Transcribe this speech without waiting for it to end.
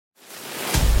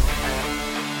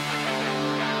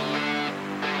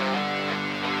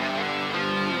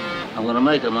I'm gonna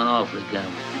make him an offer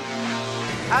again.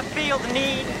 I feel the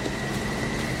need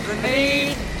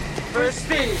for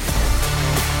speed.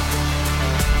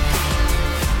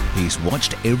 He's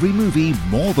watched every movie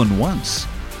more than once.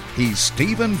 He's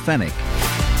Stephen Fennick.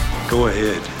 Go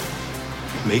ahead.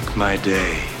 Make my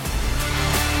day.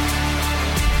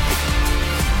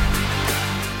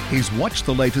 He's watched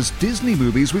the latest Disney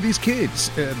movies with his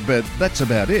kids, but that's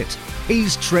about it.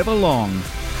 He's Trevor Long.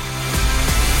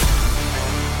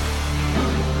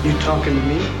 You talking to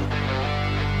me?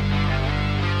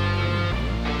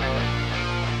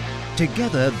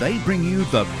 Together, they bring you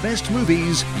the best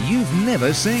movies you've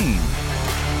never seen.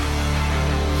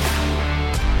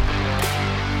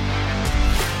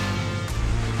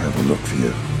 I will look for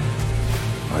you.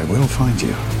 I will find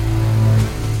you.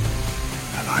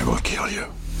 And I will kill you.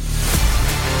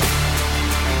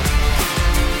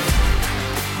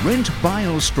 Rent, buy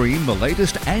or stream the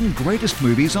latest and greatest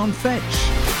movies on Fetch.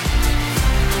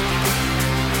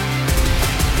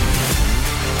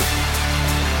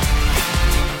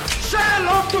 Say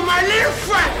hello to my little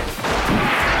friend.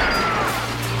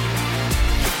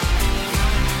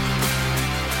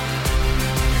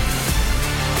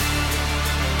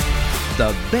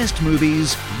 The best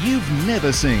movies you've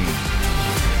never seen.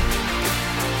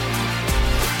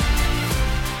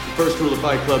 The first rule of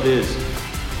Fight Club is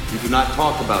you do not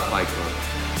talk about Fight Club.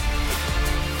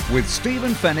 With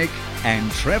Stephen Fennick and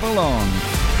Trevor Long.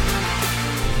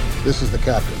 This is the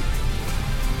captain.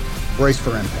 Brace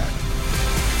for impact.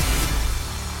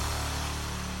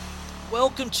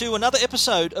 Welcome to another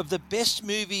episode of the best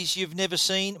movies you've never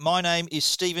seen. My name is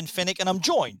Stephen Fennick and I'm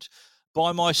joined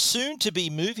by my soon-to-be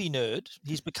movie nerd.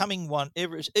 He's becoming one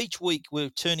each week. We're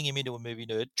turning him into a movie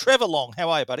nerd. Trevor Long, how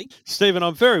are you, buddy? Stephen,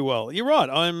 I'm very well. You're right.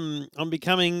 I'm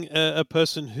becoming a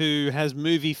person who has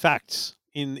movie facts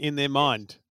in their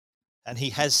mind. And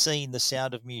he has seen The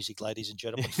Sound of Music, ladies and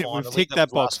gentlemen. Finally. We've ticked that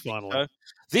box finally.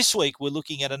 This week, we're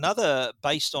looking at another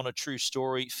based on a true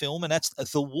story film, and that's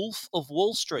The Wolf of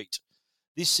Wall Street.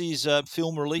 This is a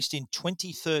film released in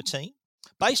 2013.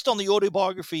 Based on the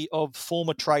autobiography of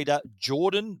former trader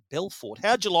Jordan Belfort.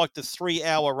 How'd you like the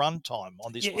 3-hour runtime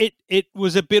on this one? It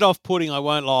was a bit off-putting, I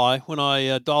won't lie. When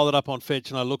I dialed it up on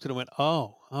Fetch and I looked at it and went,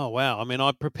 oh, wow. I mean,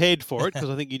 I prepared for it because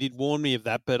I think you did warn me of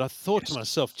that, but I thought to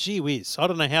myself, gee whiz, I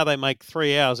don't know how they make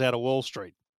 3 hours out of Wall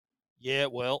Street. Yeah,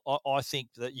 well, I think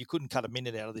that you couldn't cut a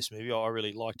minute out of this movie. I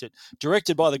really liked it.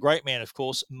 Directed by the great man, of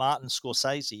course, Martin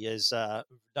Scorsese, as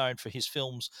known for his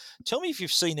films. Tell me if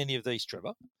you've seen any of these,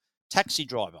 Trevor. Taxi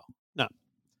Driver. No.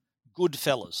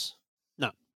 Goodfellas.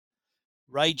 No.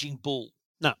 Raging Bull.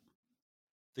 No.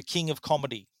 The King of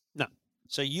Comedy. No.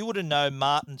 So you would have known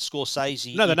Martin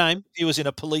Scorsese. Know the name. He was in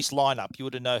a police lineup. You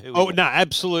would have known who he was. No,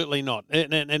 absolutely not.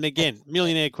 And again,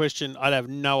 millionaire question, I'd have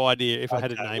no idea if I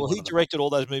had a name. Well, he directed all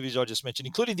those movies I just mentioned,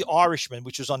 including The Irishman,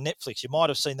 which was on Netflix. You might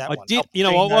have seen that one. I did.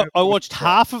 I watched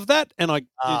half of that and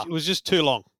it was just too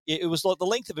long. It was like the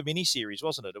length of a miniseries,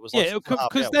 wasn't it? It was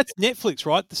because that's Netflix,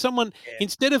 right? Someone,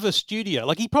 instead of a studio,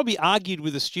 like he probably argued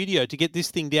with a studio to get this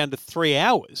thing down to 3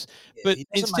 hours. Yeah, but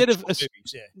instead of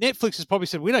Netflix has probably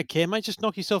said, we don't care, mate, just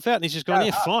knock yourself out. And he's just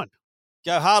gone, fine.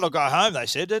 Go hard or go home, they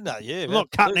said, didn't they? Yeah, I'm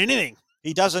not cutting anything.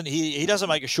 He doesn't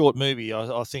make a short movie.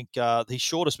 I think his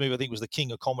shortest movie, I think, was The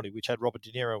King of Comedy, which had Robert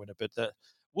De Niro in it, but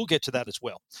we'll get to that as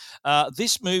well.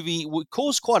 This movie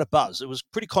caused quite a buzz. It was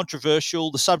pretty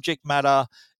controversial. The subject matter,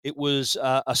 it was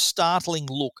a startling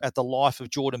look at the life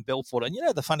of Jordan Belfort. And you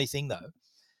know the funny thing, though?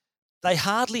 They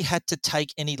hardly had to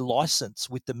take any license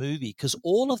with the movie because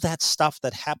all of that stuff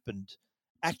that happened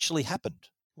actually happened.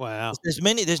 Wow.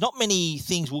 There's not many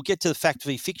things. We'll get to the fact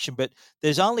v fiction, but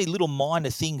there's only little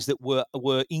minor things that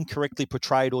were incorrectly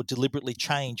portrayed or deliberately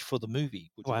changed for the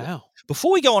movie. Wow.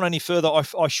 Before we go on any further,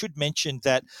 I should mention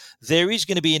that there is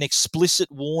going to be an explicit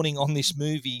warning on this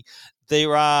movie. There's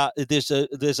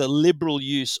a liberal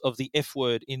use of the F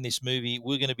word in this movie.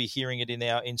 We're going to be hearing it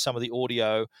in some of the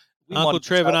audio. Uncle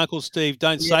Trevor and Uncle Steve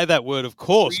don't say that word, of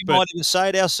course. We might even say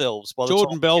it ourselves.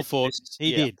 Jordan Belfort,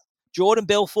 he did. Jordan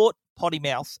Belfort, potty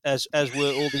mouth, as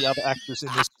were all the other actors in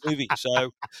this movie.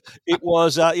 So it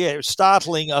was, it was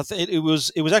startling. It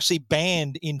was actually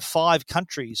banned in 5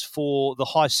 countries for the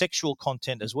high sexual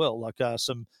content as well, like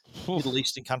some Middle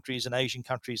Eastern countries and Asian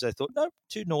countries. They thought, no,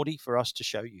 too naughty for us to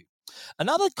show you.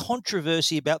 Another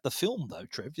controversy about the film, though,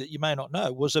 Trev, that you may not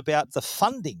know, was about the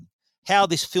funding, how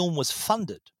this film was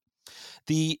funded.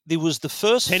 There was the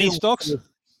first penny stocks.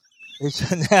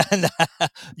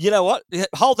 You know what?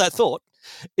 Hold that thought.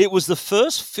 It was the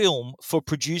first film for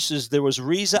producers. There was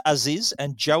Reza Aziz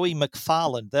and Joey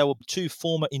McFarlane. They were 2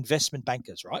 former investment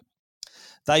bankers, right?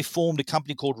 they formed a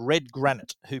company called Red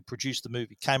Granite, who produced the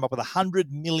movie, came up with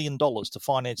 $100 million to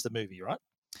finance the movie, right?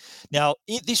 Now,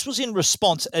 this was in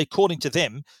response, according to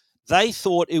them, they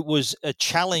thought it was a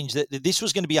challenge, that this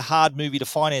was going to be a hard movie to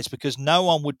finance because no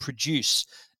one would produce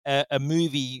a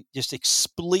movie just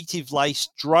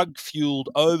expletive-laced, drug-fueled,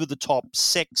 over-the-top,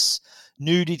 sex,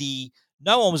 nudity.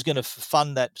 No one was going to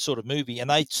fund that sort of movie, and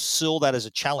they saw that as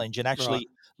a challenge. And actually,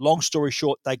 long story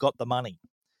short, they got the money.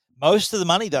 Most of the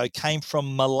money, though, came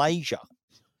from Malaysia,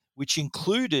 which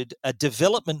included a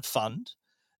development fund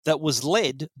that was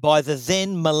led by the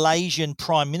then Malaysian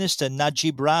Prime Minister,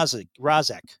 Najib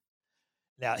Razak.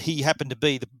 Now, he happened to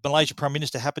be, the Malaysian Prime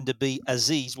Minister happened to be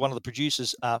Aziz, one of the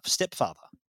producers' stepfather.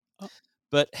 Oh.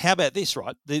 But how about this,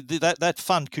 right? That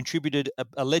fund contributed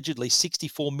allegedly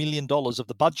 $64 million of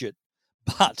the budget,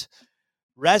 but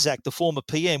Razak, the former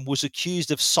PM, was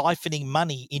accused of siphoning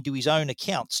money into his own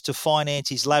accounts to finance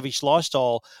his lavish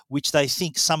lifestyle, which they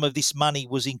think some of this money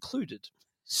was included.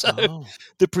 So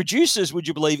the producers, would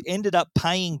you believe, ended up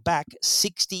paying back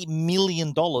 $60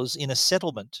 million in a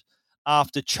settlement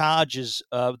after charges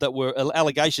that were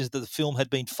allegations that the film had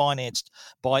been financed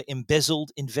by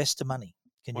embezzled investor money.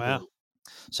 Can you believe it?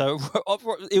 So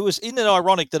it was, isn't it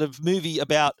ironic that a movie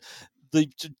about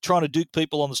trying to duke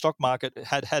people on the stock market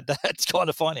had that kind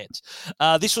of finance.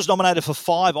 This was nominated for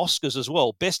 5 Oscars as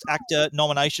well. Best Actor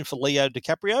nomination for Leonardo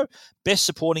DiCaprio, Best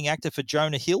Supporting Actor for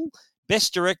Jonah Hill,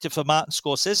 Best Director for Martin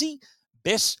Scorsese,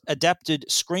 Best Adapted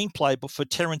Screenplay for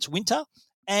Terrence Winter,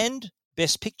 and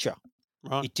Best Picture.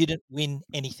 Right. It didn't win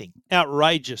anything.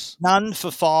 Outrageous. None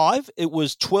for 5. It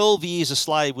was 12 Years a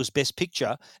Slave was Best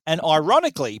Picture. And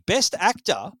ironically, Best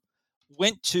Actor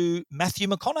went to Matthew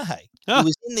McConaughey, who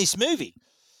was in this movie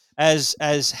as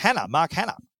Mark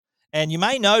Hanna. And you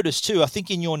may notice too, I think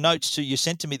in your notes too, you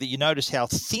sent to me that you noticed how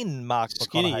thin Mark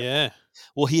McConaughey was. Yeah.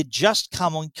 Well, he had just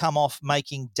come off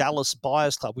making Dallas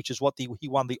Buyers Club, which is what he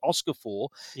won the Oscar for.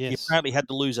 Yes. He apparently had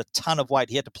to lose a ton of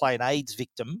weight. He had to play an AIDS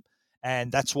victim.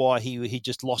 And that's why he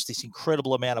just lost this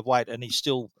incredible amount of weight, and he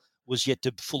still was yet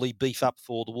to fully beef up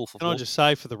for The Wolf of Wall Street. Can I just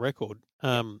say, for the record,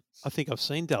 I think I've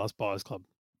seen Dallas Buyers Club.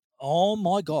 Oh,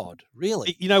 my God.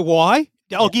 Really? You know why?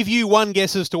 I'll give you one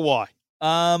guess as to why.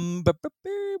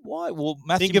 Why? Well,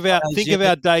 think of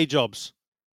our day jobs.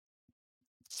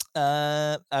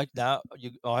 No,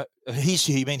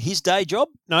 you mean his day job?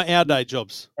 No, our day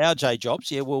jobs. Our day jobs.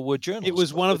 Yeah, well, we're journalists. It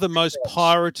was one of the most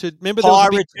pirated. Remember, there was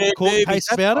a big court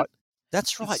case about it.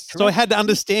 That's right. So I had to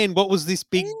understand what was this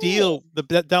big deal.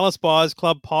 The Dallas Buyers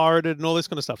Club pirated and all this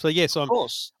kind of stuff. So yes, of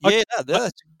course. Yeah,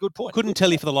 that's a good point. Couldn't tell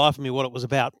you for the life of me what it was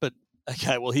about, but.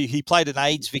 Okay, well, he played an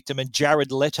AIDS victim, and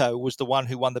Jared Leto was the one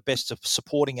who won the Best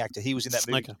Supporting Actor. He was in that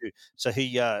movie too. So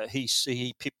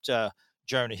he pipped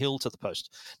Jonah Hill to the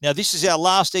post. Now, this is our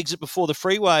last exit before the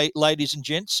freeway, ladies and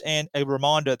gents, and a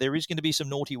reminder, there is going to be some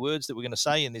naughty words that we're going to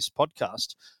say in this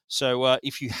podcast. So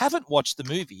if you haven't watched the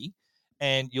movie,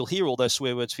 and you'll hear all those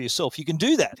swear words for yourself, you can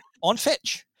do that on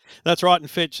Fetch. That's right, and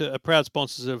Fetch are proud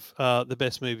sponsors of the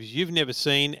best movies you've never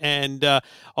seen, and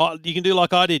you can do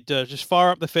like I did, just fire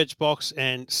up the Fetch box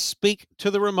and speak to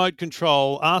the remote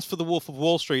control, ask for The Wolf of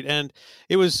Wall Street, and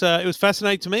it was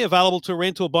fascinating to me, available to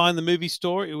rent or buy in the movie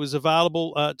store. It was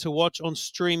available to watch on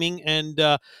streaming, and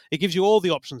it gives you all the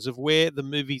options of where the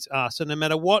movies are. So no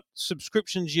matter what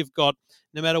subscriptions you've got,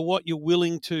 no matter what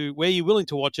where you're willing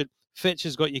to watch it, Fetch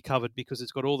has got you covered because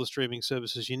it's got all the streaming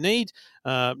services you need,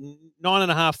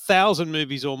 9,500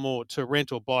 movies or more to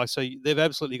rent or buy. So they've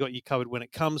absolutely got you covered when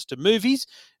it comes to movies,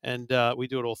 and we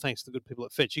do it all thanks to the good people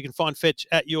at Fetch. You can find Fetch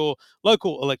at your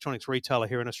local electronics retailer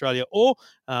here in Australia, or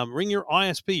ring your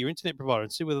ISP, your internet provider,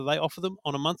 and see whether they offer them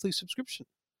on a monthly subscription.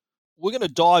 We're going to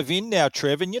dive in now,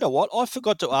 Trev, and you know what? I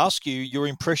forgot to ask you your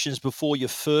impressions before your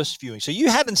first viewing. So you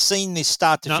hadn't seen this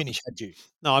start to finish, had you?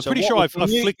 No, I'm pretty sure I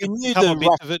flicked a couple of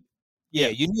bits of it. Yeah,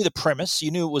 you knew the premise.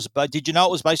 You knew it was. Did you know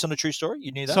it was based on a true story?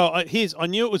 You knew that. So I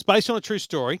knew it was based on a true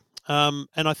story, and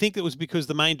I think it was because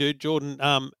the main dude, Jordan,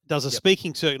 does a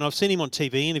speaking circuit, and I've seen him on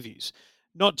TV interviews,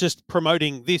 not just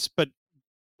promoting this, but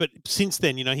since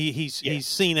then, you know, he's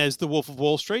seen as the Wolf of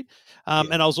Wall Street,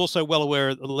 and I was also well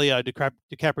aware that Leo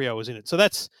DiCaprio was in it. So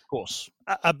that's, of course,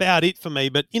 about it for me.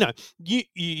 But you know,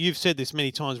 you've said this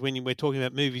many times when we're talking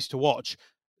about movies to watch.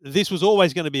 This was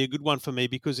always going to be a good one for me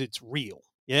because it's real.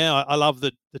 Yeah, I love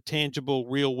the tangible,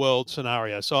 real-world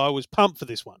scenario. So I was pumped for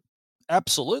this one.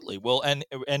 Absolutely. Well, and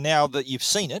now that you've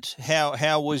seen it,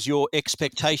 how was your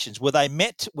expectations? Were they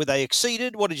met? Were they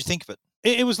exceeded? What did you think of it?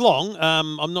 It was long.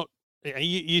 I'm not.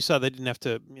 You say they didn't have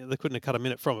to. They couldn't have cut a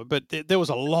minute from it, but there was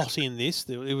a lot in this.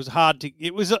 It was hard to.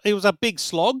 It was a big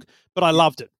slog, but I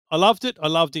loved it. I loved it. I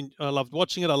loved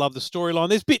watching it. I loved the storyline.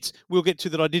 There's bits we'll get to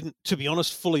that I didn't, to be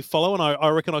honest, fully follow, and I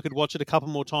reckon I could watch it a couple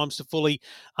more times to fully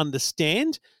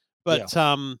understand. But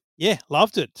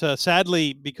loved it.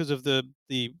 Sadly, because of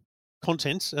the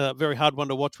contents, very hard one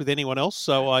to watch with anyone else.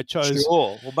 So I chose.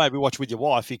 Sure. Well, maybe watch with your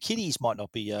wife. Your kiddies might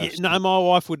not be. No, my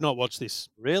wife would not watch this.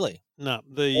 Really? No.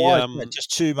 Why?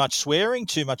 Just too much swearing,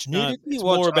 too much nudity. It's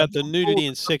more about the nudity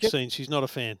and sex scenes. She's not a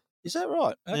fan. Is that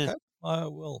right? Okay. Yeah.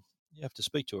 Well, you have to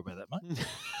speak to her about that,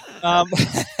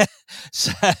 mate.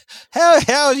 So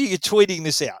how are you tweeting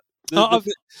this out?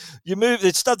 You move.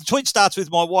 The tweet starts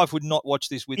with, "My wife would not watch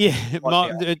this with me."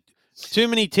 Yeah, too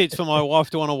many tits for my wife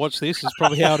to want to watch this is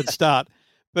probably how it'd start.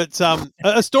 But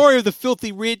a story of the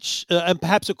filthy rich and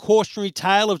perhaps a cautionary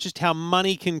tale of just how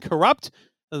money can corrupt.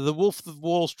 The Wolf of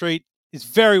Wall Street is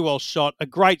very well shot. A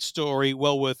great story,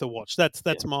 well worth a watch. That's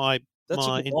my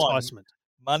enticement.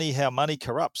 Money, how money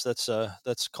corrupts.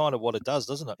 That's kind of what it does,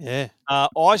 doesn't it? Yeah.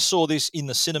 I saw this in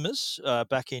the cinemas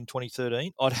back in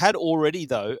 2013. I'd had already,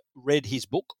 though, read his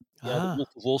book, the Wolf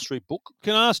of Wall Street book.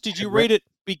 Can I ask, did you read it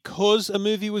because a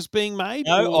movie was being made?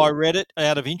 No, I read it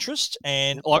out of interest,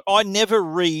 and I never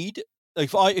read.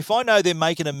 If I know they're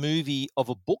making a movie of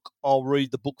a book, I'll read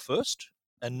the book first,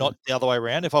 and not the other way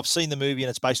around. If I've seen the movie and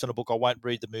it's based on a book, I won't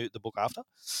read the book after.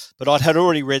 But I had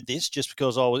already read this just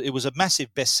because it was a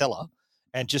massive bestseller.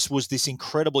 And just was this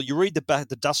incredible. You read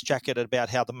the dust jacket about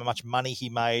how much money he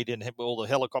made and all the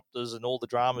helicopters and all the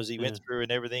dramas he went through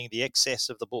and everything, the excess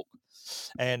of the book.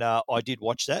 And I did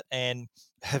watch that and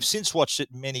have since watched it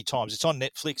many times. It's on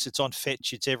Netflix. It's on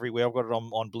Fetch. It's everywhere. I've got it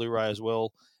on Blu-ray as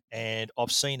well. And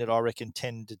I've seen it, I reckon,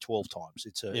 10 to 12 times.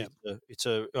 And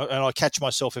I catch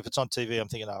myself if it's on TV. I'm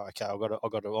thinking, okay,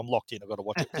 I'm locked in. I've got to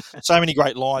watch it. So many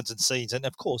great lines and scenes. And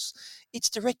of course, it's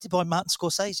directed by Martin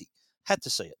Scorsese. Had to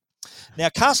see it. Now,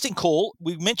 casting call,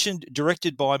 we mentioned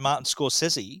directed by Martin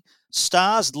Scorsese,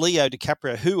 stars Leo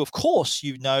DiCaprio, who, of course,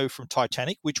 you know from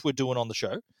Titanic, which we're doing on the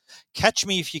show, Catch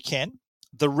Me If You Can,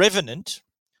 The Revenant,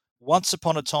 Once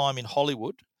Upon a Time in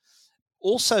Hollywood.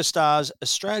 Also stars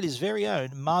Australia's very own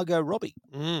Margot Robbie.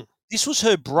 This was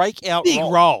her breakout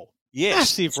role.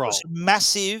 Yes. Massive role.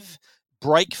 Massive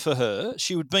break for her.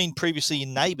 She had been previously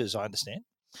in Neighbours, I understand.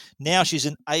 Now she's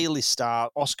an A-list star,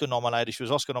 Oscar nominated. She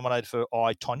was Oscar nominated for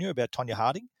I, Tonya, about Tonya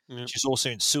Harding. Yep. She's also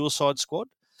in Suicide Squad.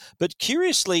 But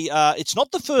curiously, it's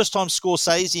not the first time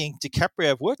Scorsese and DiCaprio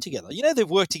have worked together. You know, they've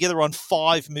worked together on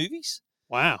 5 movies.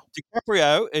 Wow.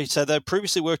 DiCaprio, so they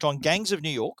previously worked on Gangs of New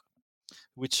York,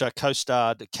 which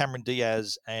co-starred Cameron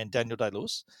Diaz and Daniel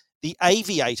Day-Lewis. The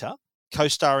Aviator,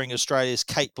 co-starring Australia's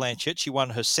Cate Blanchett. She won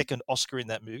her 2nd Oscar in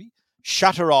that movie.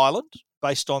 Shutter Island,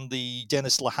 based on the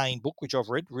Dennis Lehane book, which I've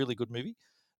read, really good movie.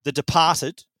 The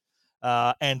Departed,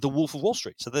 and The Wolf of Wall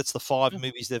Street. So that's the 5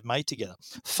 movies they've made together.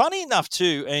 Funny enough,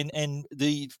 too, and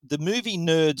the movie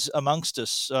nerds amongst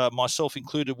us, myself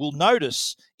included, will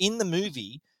notice in the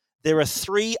movie there are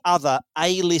 3 other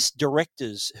A-list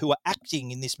directors who are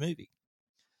acting in this movie.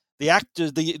 The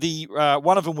actors,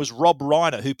 one of them was Rob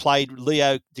Reiner, who played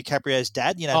Leo DiCaprio's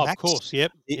dad. You know, Max. Of course,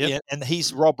 yep. Yeah, and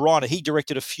he's Rob Reiner. He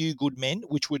directed A Few Good Men,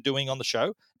 which we're doing on the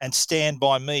show, and Stand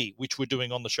By Me, which we're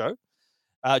doing on the show.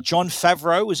 Jon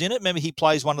Favreau was in it. Remember, he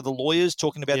plays one of the lawyers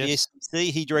talking about the SEC.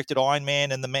 He directed Iron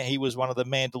Man, and he was one of the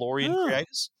Mandalorian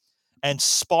creators. And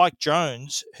Spike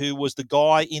Jonze, who was the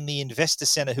guy in the investor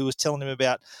center who was telling him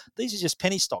about, these are just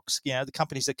penny stocks, you know, the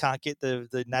companies that can't get the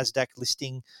NASDAQ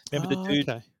listing. Remember the dude?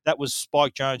 Okay. That was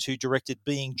Spike Jonze, who directed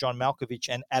Being John Malkovich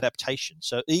and Adaptation.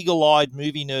 So eagle-eyed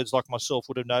movie nerds like myself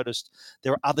would have noticed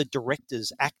there are other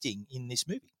directors acting in this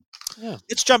movie. Yeah.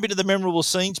 Let's jump into the memorable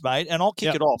scenes, mate, and I'll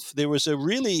kick it off. There was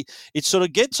it sort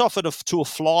of gets off to a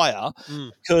flyer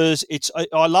because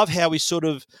I love how he sort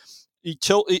of,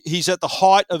 he's at the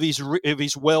height of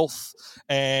his wealth,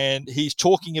 and he's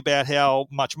talking about how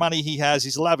much money he has,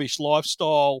 his lavish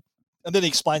lifestyle, and then he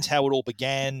explains how it all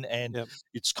began. And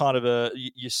it's kind of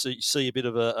you see a bit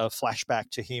of a flashback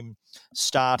to him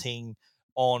starting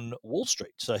on Wall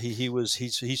Street. So he was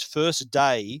his first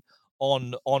day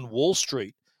on Wall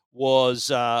Street was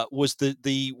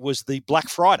the Black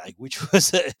Friday, which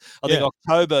was I think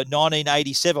October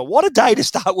 1987. What a day to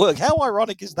start work! How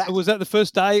ironic is that? Was that the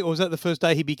first day, or was that the first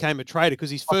day he became a trader? Because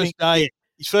his first day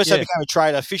became a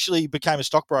trader. Officially became a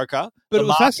stockbroker. But it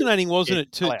was fascinating, wasn't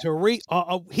it?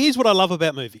 Here's what I love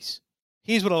about movies.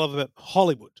 Here's what I love about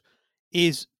Hollywood: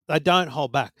 is they don't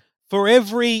hold back. For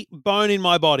every bone in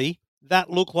my body, that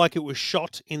looked like it was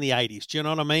shot in the 80s. Do you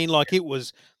know what I mean? Like it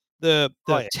was. The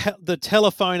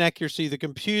telephone accuracy, the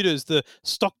computers, the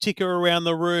stock ticker around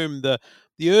the room, the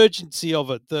urgency of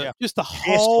it, just the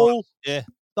whole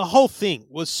the whole thing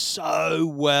was so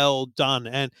well done.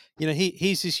 And,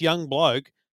 he's this young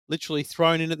bloke literally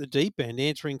thrown in at the deep end,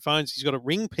 answering phones. He's got to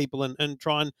ring people and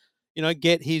try and,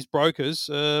 get his brokers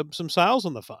some sales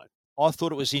on the phone. I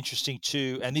thought it was interesting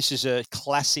too, and this is a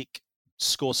classic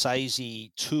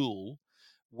Scorsese tool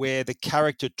where the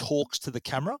character talks to the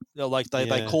camera.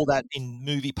 They call that in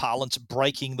movie parlance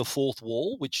breaking the fourth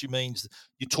wall, which means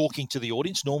you're talking to the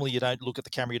audience. Normally, you don't look at the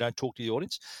camera, you don't talk to the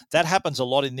audience. That happens a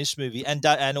lot in this movie, and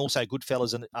also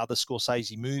Goodfellas and other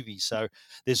Scorsese movies. So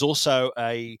there's also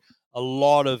a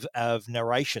lot of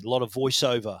narration, a lot of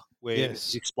voiceover where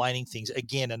he's explaining things.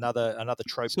 Again, another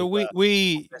trope. So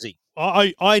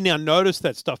I now notice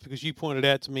that stuff because you pointed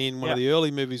out to me in one of the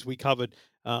early movies we covered.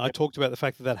 I talked about the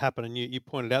fact that happened, and you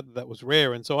pointed out that was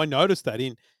rare, and so I noticed that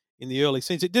in the early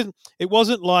scenes. It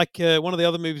wasn't like one of the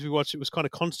other movies we watched. It was kind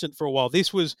of constant for a while.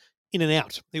 This was in and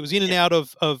out. It was in and out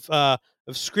of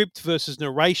script versus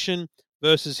narration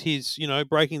versus his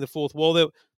breaking the fourth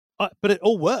wall. But it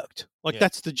all worked.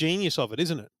 That's the genius of it,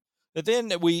 isn't it? But then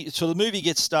the movie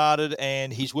gets started,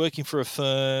 and he's working for a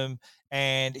firm,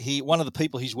 and one of the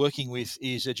people he's working with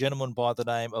is a gentleman by the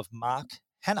name of Mark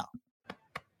Hanna.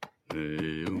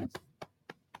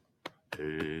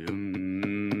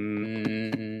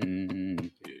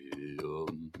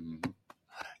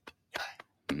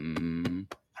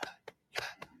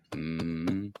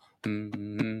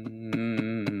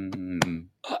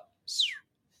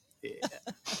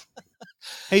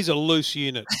 He's a loose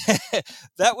unit.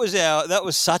 That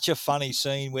was such a funny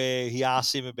scene where he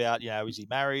asks him about, is he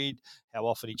married, how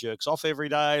often he jerks off every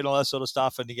day and all that sort of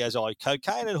stuff. And he goes,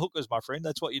 cocaine and hookers, my friend,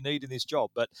 that's what you need in this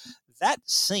job. But that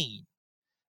scene,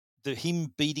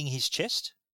 him beating his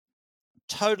chest,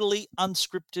 totally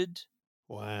unscripted,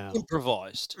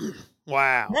 improvised.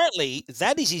 Wow. Apparently,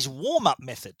 that is his warm-up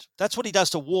method. That's what he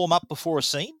does to warm up before a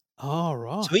scene. Oh,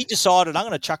 right. So he decided, I'm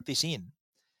going to chuck this in.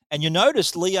 And you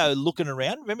noticed Leo looking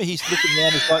around. Remember, he's looking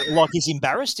around like he's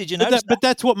embarrassed. Did you notice that? But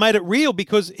that's what made it real,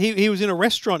 because he was in a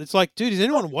restaurant. It's like, dude, is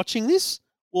anyone watching this?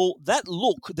 Well, that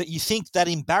look that you think, that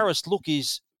embarrassed look,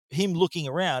 is him looking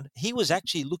around. He was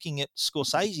actually looking at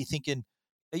Scorsese thinking,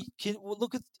 are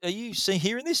you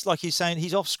hearing this? Like he's saying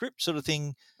he's off script sort of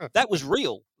thing. That was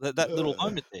real, that little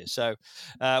moment there. So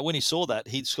when he saw that,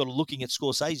 he's sort of looking at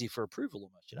Scorsese for approval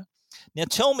almost, Now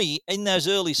tell me, in those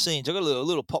early scenes, I've got a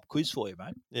little pop quiz for you,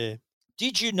 mate. Yeah.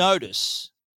 Did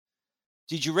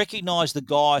you recognize the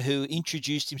guy who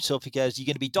introduced himself? He goes, you're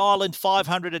going to be dialing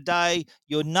 500 a day.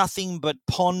 You're nothing but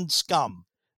pond scum.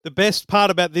 The best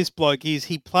part about this bloke is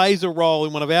he plays a role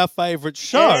in one of our favourite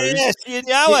shows. Yes, you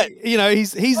know it.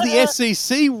 He's the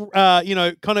SEC,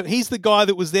 kind of, he's the guy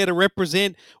that was there to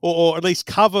represent or at least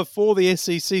cover for the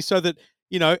SEC so that,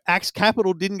 Axe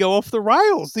Capital didn't go off the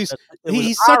rails. He's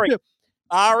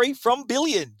Ari from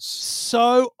Billions.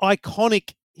 So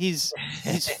iconic, his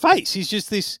face. He's just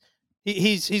this.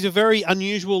 He's a very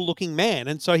unusual looking man,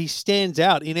 and so he stands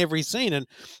out in every scene. And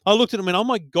I looked at him and, oh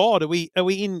my God, are we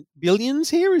in Billions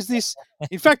here? Is this?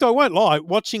 In fact, I won't lie.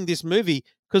 Watching this movie,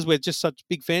 because we're just such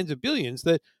big fans of Billions,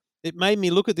 that it made me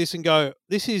look at this and go,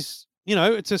 this is,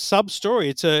 it's a sub story.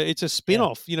 It's a spin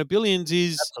off. Billions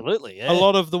is absolutely a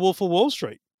lot of The Wolf of Wall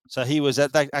Street. So he was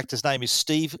that actor's name is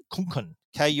Steve Kunken,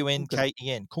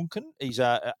 Kunken. Kunken. He's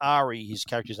Ari. His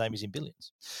character's name is in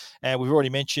Billions, and we've already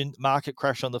mentioned market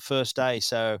crash on the first day.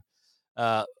 So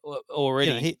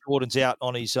already Jordan's out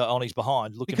on his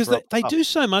behind looking because they do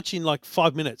so much in like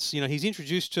 5 minutes. He's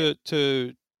introduced to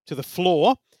the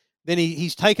floor, then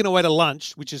he's taken away to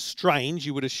lunch, which is strange.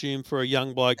 You would assume for a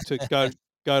young bloke to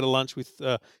go to lunch with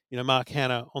Mark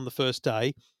Hanna on the first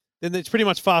day. Then it's pretty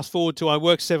much fast forward to I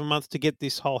worked 7 months to get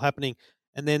this whole happening,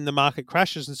 and then the market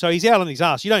crashes, and so he's out on his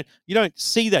ass. You don't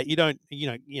see that. He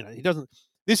doesn't.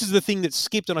 This is the thing that's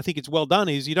skipped, and I think it's well done.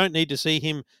 Is you don't need to see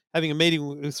him having a meeting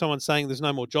with someone saying there's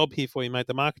no more job here for you, mate.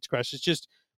 The market's crashed. It's just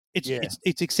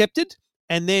it's accepted,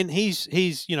 and then he's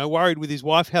worried with his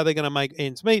wife how they're going to make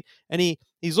ends meet, and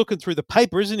he's looking through the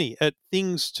paper, isn't he, at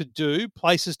things to do,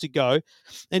 places to go,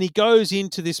 and he goes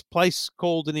into this place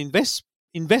called an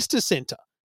investor center.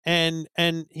 And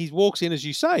he walks in, as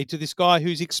you say, to this guy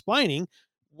who's explaining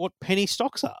what penny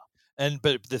stocks are.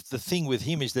 But the thing with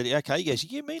him is that, he goes,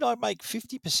 you mean I make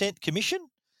 50% commission?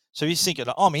 So he's thinking,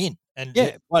 I'm in. And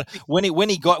when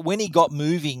he got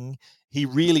moving, he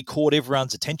really caught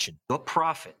everyone's attention. Your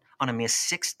profit on a mere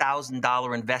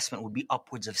 $6,000 investment would be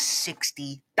upwards of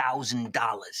 $60,000. Jesus,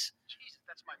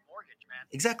 that's my mortgage, man.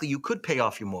 Exactly, you could pay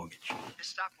off your mortgage. This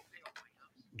stock will pay off my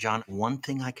house. John, one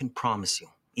thing I can promise you,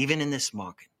 even in this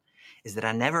market, is that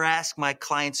I never ask my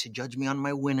clients to judge me on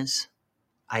my winners.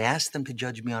 I ask them to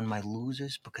judge me on my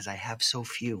losers because I have so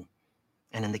few.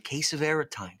 And in the case of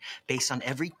Aerotyne, based on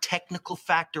every technical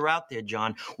factor out there,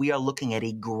 John, we are looking at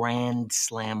a grand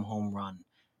slam home run.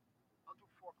 I'll do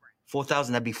 $4,000.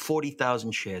 4,000, that'd be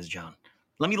 40,000 shares, John.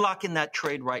 Let me lock in that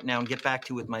trade right now and get back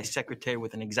to you with my secretary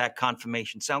with an exact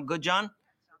confirmation. Sound good, John? Sounds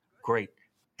good. Great.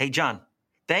 Hey, John,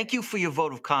 thank you for your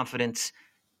vote of confidence,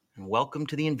 and welcome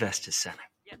to the Investors Center.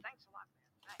 Yeah, thanks a lot,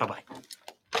 man. Thanks. Bye-bye.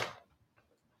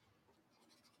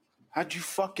 How'd you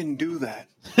fucking do that?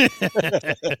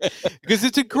 Because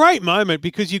it's a great moment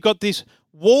because you've got this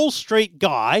Wall Street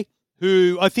guy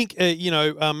who I think,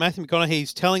 Matthew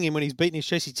McConaughey's telling him when he's beating his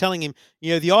chest, he's telling him,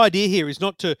 the idea here is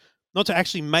not to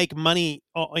actually make money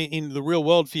in the real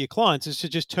world for your clients. It's to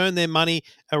just turn their money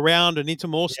around and into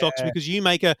more stocks because you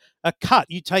make a cut.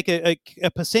 You take a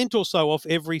percent or so off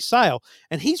every sale.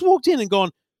 And he's walked in and gone,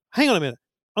 hang on a minute.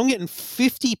 I'm getting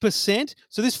 50%.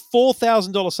 So this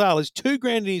 $4,000 sale is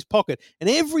 $2,000 in his pocket. And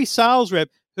every sales rep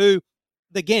who,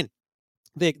 again,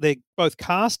 they're both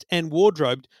cast and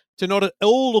wardrobed to not at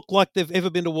all look like they've ever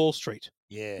been to Wall Street.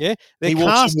 Yeah. They're He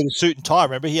walks in with a suit and tie.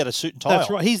 Remember, he had a suit and tie. That's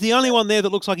right. He's the only one there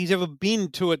that looks like he's ever been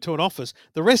to an office.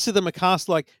 The rest of them are cast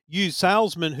like used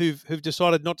salesmen who've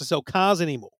decided not to sell cars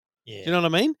anymore. Yeah. Do you know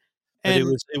what I mean? But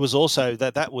it was also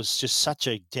that was just such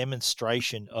a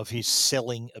demonstration of his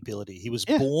selling ability. He was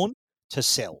born to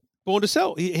sell. Born to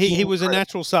sell. He was a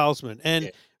natural salesman.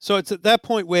 And so it's at that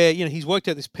point where, he's worked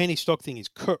out this penny stock thing is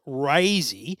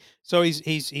crazy. So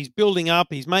he's building up,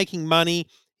 he's making money.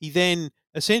 He then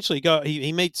essentially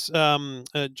he meets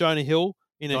Jonah Hill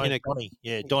in a Donnie.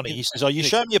 Yeah, Donnie. He says, you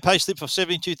show me a pay slip for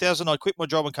 $72,000, I quit my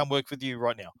job and come work with you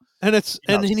right now. And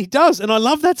he does. And I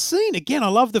love that scene. Again, I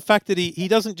love the fact that he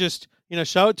doesn't just,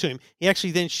 show it to him. He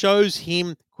actually then shows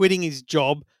him quitting his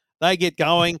job. They get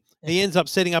going. He ends up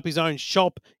setting up his own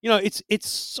shop.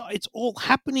 It's all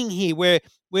happening here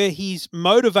where he's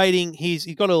motivating he's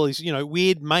got all these,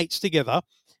 weird mates together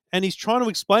and he's trying to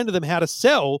explain to them how to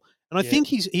sell. And I think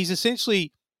he's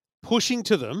essentially pushing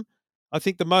to them. I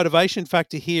think the motivation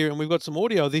factor here, and we've got some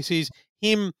audio of this, is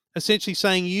him essentially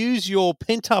saying, use your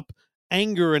pent-up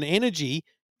anger and energy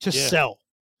to sell.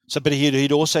 So, but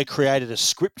he'd also created a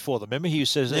script for them. Remember, he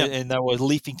says, and they were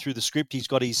leafing through the script. He's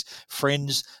got his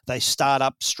friends. They start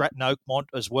up Stratton Oakmont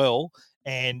as well.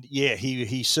 And,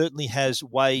 he certainly has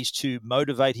ways to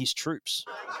motivate his troops.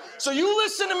 So you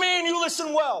listen to me and you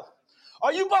listen well.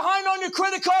 Are you behind on your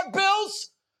credit card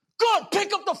bills? Good.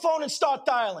 Pick up the phone and start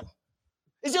dialing.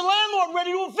 Is your landlord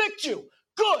ready to evict you?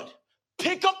 Good.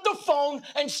 Pick up the phone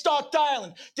and start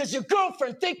dialing. Does your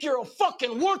girlfriend think you're a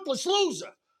fucking worthless loser?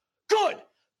 Good.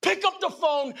 Pick up the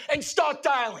phone and start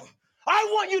dialing. I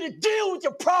want you to deal with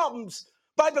your problems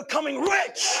by becoming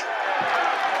rich.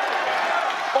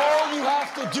 All you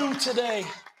have to do today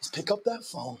is pick up that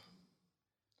phone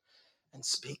and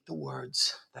speak the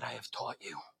words that I have taught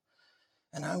you.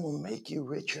 And I will make you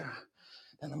richer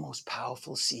than the most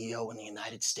powerful CEO in the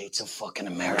United States of fucking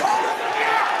America.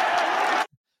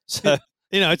 So,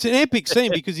 it's an epic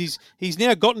scene because he's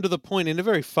now gotten to the point in a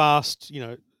very fast,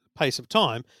 pace of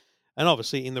time. And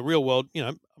obviously in the real world,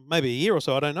 maybe a year or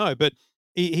so, I don't know. But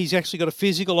he's actually got a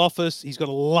physical office. He's got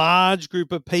a large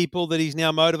group of people that he's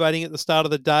now motivating at the start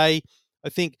of the day. I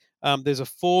think there's a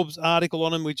Forbes article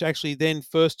on him, which actually then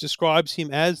first describes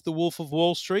him as the Wolf of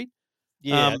Wall Street.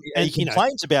 Yeah, and he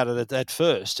complains about it at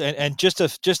first. And just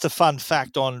a fun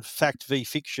fact on Fact v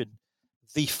Fiction,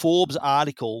 the Forbes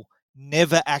article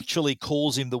never actually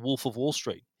calls him the Wolf of Wall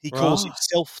Street. He calls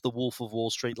himself the Wolf of Wall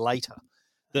Street later.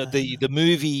 The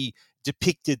movie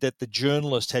depicted that the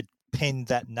journalist had penned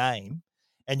that name,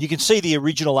 and you can see the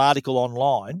original article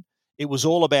online. It was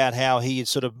all about how he had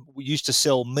sort of used to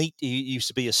sell meat. He used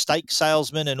to be a steak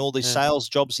salesman and all these sales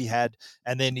jobs he had.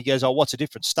 And then he goes, what's the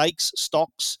difference? Steaks,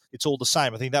 stocks, it's all the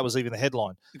same. I think that was even the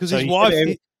headline. Because his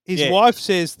wife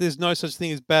says there's no such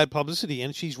thing as bad publicity,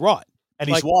 and she's right. And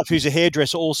his wife, who's a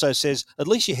hairdresser, also says, at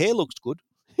least your hair looks good.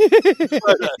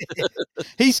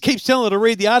 He keeps telling her to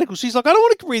read the article. She's like, I don't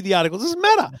want to read the article. It doesn't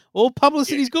matter. All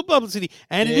publicity is good publicity.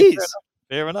 And it is.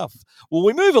 Fair enough. Well,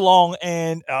 we move along,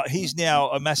 and he's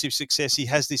now a massive success. He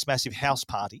has this massive house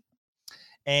party,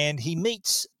 and he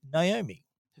meets Naomi,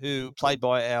 who played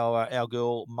by our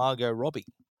girl Margot Robbie.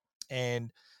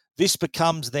 And this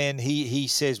becomes then, he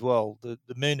says, well, the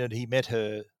minute he met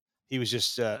her, he was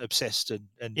just obsessed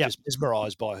and just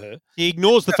mesmerised by her. He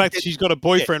ignores the fact that she's got a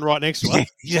boyfriend right next to her.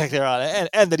 Exactly right.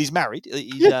 And that he's married.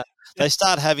 They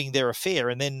start having their affair,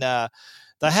 and then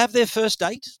they have their first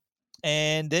date.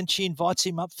 And then she invites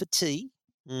him up for tea.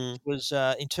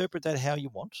 Interpret that how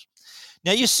you want.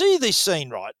 Now, you see this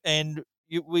scene, right? And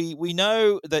we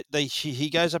know that he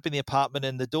goes up in the apartment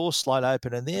and the doors slide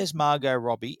open, and there's Margot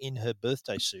Robbie in her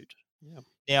birthday suit. Yeah.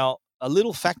 Now, a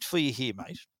little fact for you here,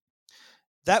 mate.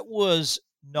 That was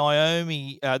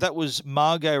that was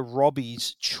Margot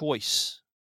Robbie's choice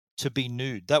to be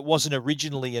nude. That wasn't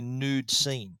originally a nude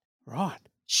scene. Right.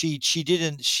 She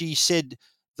said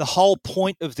the whole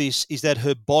point of this is that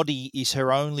her body is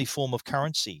her only form of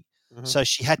currency. Mhm. So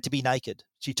she had to be naked.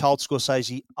 She told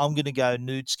Scorsese, I'm going to go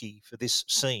nude ski for this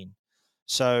scene.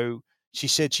 So she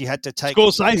said she had to take...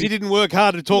 Scorsese didn't work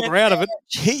hard to talk her out of it.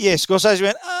 Yeah, Scorsese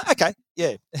went, okay,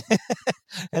 yeah.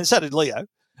 And so did Leo.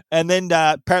 And then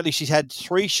apparently she had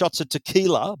 3 shots of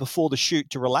tequila before the shoot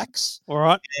to relax. All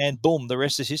right. And boom, the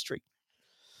rest is history.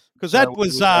 Because that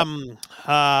was, wow.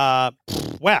 I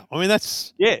mean,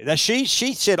 that's... Yeah, she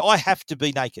said, I have to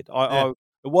be naked.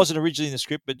 It wasn't originally in the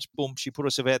script, but boom, she put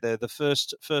herself out there. The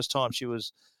first time she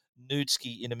was nude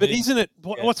ski in a movie. But isn't it,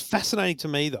 what's fascinating to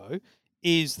me, though,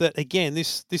 is that, again,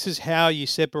 this is how you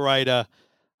separate a,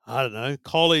 I don't know,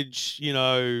 college,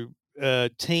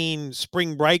 teen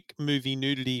spring break movie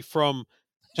nudity from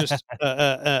just,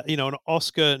 an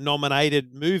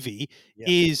Oscar-nominated movie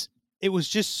is... It was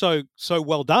just so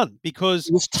well done because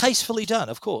it was tastefully done,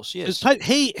 of course. Yes,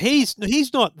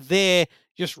 he's not there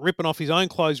just ripping off his own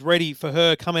clothes, ready for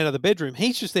her come out of the bedroom.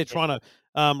 He's just there trying to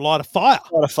light a fire.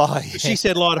 Light a fire. Yeah. She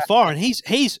said light a fire, and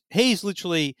he's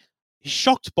literally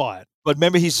shocked by it. But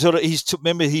remember, he's over his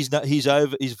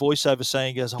voiceover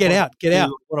saying, "Goes get out.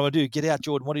 What do I do? Get out,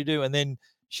 Jordan. What do you do?" And then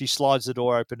she slides the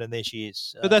door open, and there she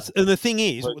is. But the thing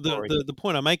is, the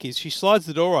point I make is she slides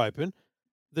the door open.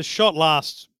 The shot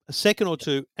lasts a second or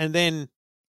two, and then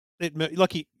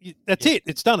that's it.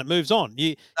 It's done. It moves on.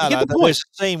 You get the point. There's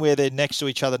a scene where they're next to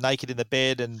each other, naked in the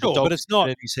bed, and the dog but it's not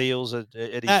at his heels at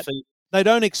his feet. They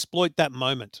don't exploit that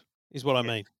moment, is what I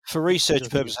mean. For research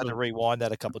purposes, I had to rewind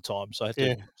that a couple of times. So I had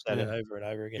to say it over and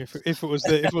over again. If it was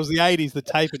the 80s, the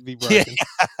tape would be broken.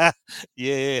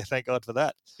 Yeah, thank God for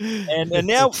that. And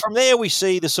now from there we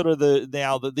see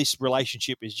now that this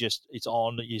relationship is it's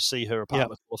on. You see her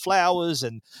apartment full of flowers,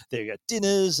 and they got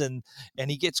dinners, and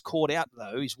he gets caught out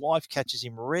though. His wife catches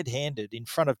him red-handed in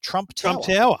front of Trump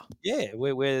Tower. Yeah,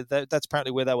 where that's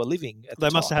apparently where they were living.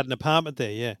 They must have had an apartment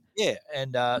there. Yeah. Yeah,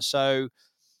 and so.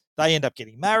 They end up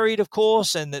getting married, of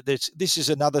course, and this is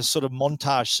another sort of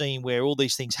montage scene where all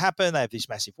these things happen. They have this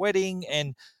massive wedding,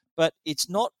 but it's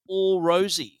not all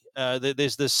rosy.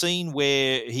 There's the scene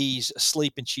where he's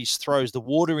asleep and she throws the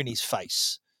water in his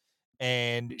face,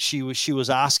 and she was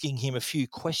asking him a few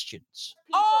questions.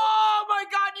 Oh my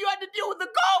God, you had to deal with the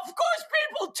golf course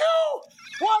people too!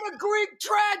 What a Greek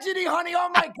tragedy, honey! Oh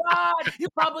my God, you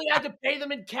probably had to pay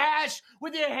them in cash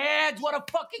with your hands. What a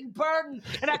fucking burden!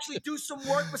 And actually do some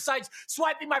work besides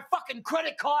swiping my fucking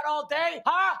credit card all day,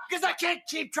 huh? Because I can't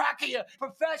keep track of your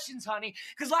professions, honey.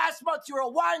 Because last month you were a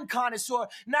wine connoisseur,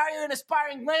 now you're an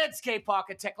aspiring landscape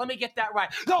architect. Let me get that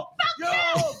right. No, you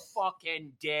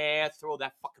fucking dare throw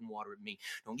that fucking water at me.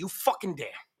 Don't you fucking dare.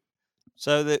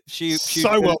 So that she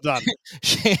well done.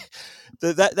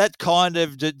 That kind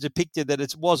of depicted that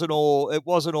it wasn't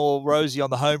all rosy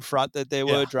on the home front. That there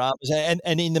were dramas,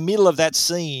 and in the middle of that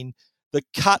scene, the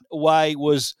cutaway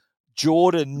was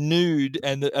Jordan nude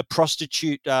and a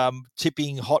prostitute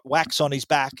tipping hot wax on his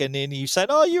back, and then he said,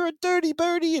 "Oh, you're a dirty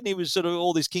booty," and he was sort of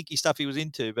all this kinky stuff he was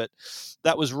into. But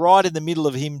that was right in the middle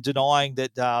of him denying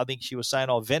that. I think she was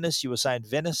saying, "Oh, Venice," you were saying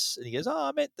Venice, and he goes, "Oh,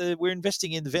 I meant we're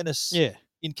investing in Venice." Yeah.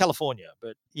 In California,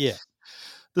 but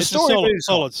the story is a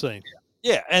solid scene.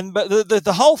 Yeah, but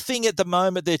the whole thing at the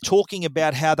moment, they're talking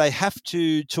about how they have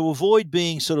to avoid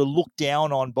being sort of looked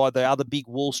down on by the other big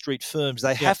Wall Street firms.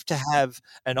 They have to have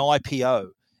an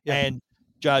IPO, and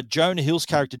Jonah Hill's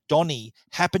character Donnie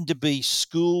happened to be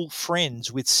school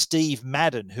friends with Steve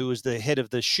Madden, who was the head of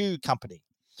the shoe company.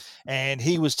 And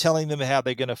he was telling them how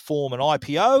they're going to form an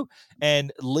IPO,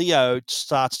 and Leo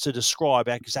starts to describe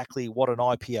exactly what an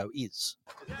IPO is.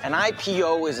 An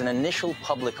IPO is an initial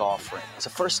public offering. It's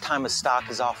the first time a stock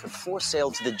is offered for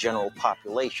sale to the general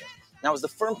population. Now, as the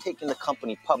firm taking the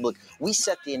company public, we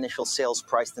set the initial sales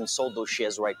price, then sold those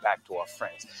shares right back to our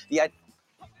friends.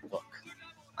 Look,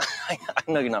 I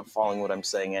know you're not following what I'm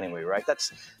saying anyway, right?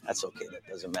 That's okay. That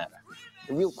doesn't matter.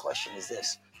 The real question is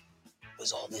this.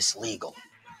 Was all this legal?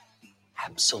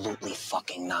 Absolutely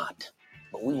fucking not.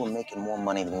 But we were making more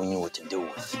money than we knew what to do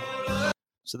with.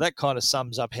 So that kind of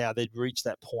sums up how they'd reached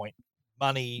that point.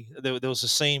 Money. There was a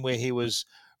scene where he was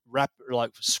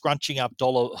scrunching up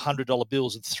 $100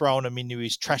 bills and throwing them into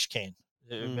his trash can.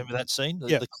 Remember that scene?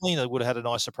 The cleaner would have had a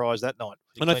nice surprise that night.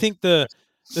 And I think the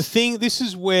thing. This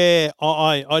is where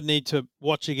I'd need to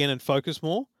watch again and focus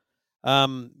more.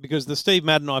 Because the Steve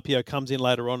Madden IPO comes in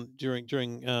later on during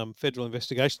federal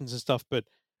investigations and stuff, but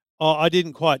I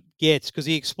didn't quite get, because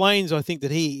he explains, I think, that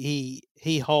he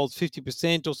holds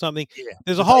 50% or something. Yeah.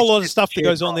 There's a whole lot of stuff that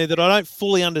goes on there that I don't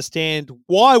fully understand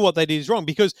why what they did is wrong,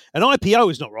 because an IPO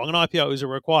is not wrong. An IPO is a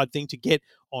required thing to get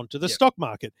onto the stock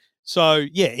market. So,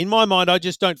 yeah, in my mind, I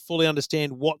just don't fully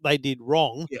understand what they did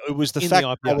wrong. Yeah, it was the fact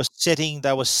that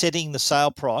they were setting the sale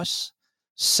price,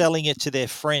 selling it to their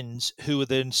friends, who were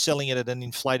then selling it at an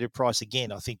inflated price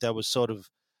again. I think that was sort of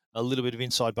a little bit of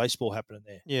inside baseball happening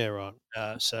there. Yeah, right.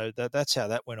 So that's how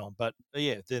that went on. But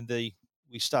yeah, then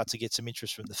we start to get some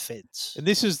interest from the feds. And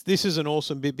this is an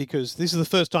awesome bit, because this is the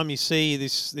first time you see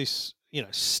this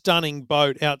stunning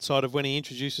boat outside of when he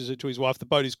introduces it to his wife. The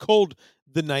boat is called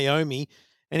the Naomi,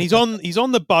 and he's on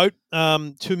the boat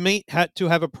to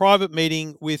have a private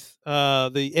meeting with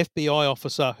the FBI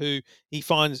officer who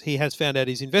he has found out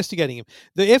is investigating him.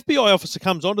 The FBI officer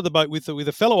comes onto the boat with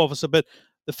a fellow officer, but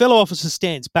the fellow officer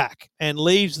stands back and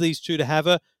leaves these two to have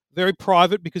a very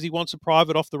private, because he wants a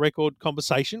private off-the-record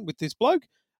conversation with this bloke.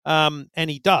 And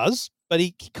he does, but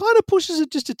he kind of pushes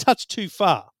it just a touch too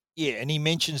far. Yeah, and he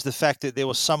mentions the fact that there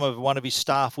was one of his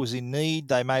staff was in need.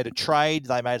 They made a trade.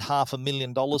 They made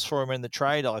 $500,000 for him in the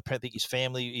trade. I think his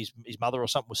family, his mother or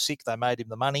something was sick. They made him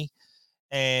the money.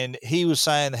 And he was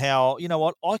saying how, you know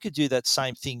what, I could do that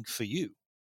same thing for you.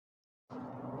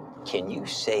 Can you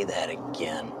say that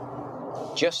again?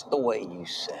 Just the way you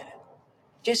said it.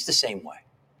 Just the same way.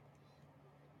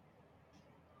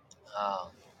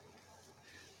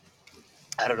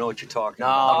 I don't know what you're talking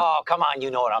about. Oh, come on,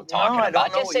 you know what I'm talking I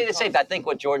about. don't know Just what say you're the same. I think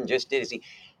what Jordan just did is if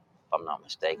I'm not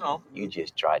mistaken, you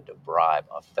just tried to bribe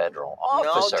a federal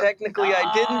officer. No, technically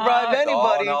I didn't bribe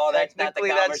anybody. No, that's not the technically,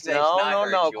 conversation I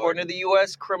heard, no. Jordan. According to the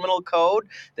U.S. criminal code,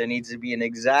 there needs to be an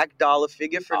exact dollar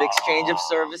figure for the exchange of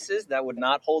services. That would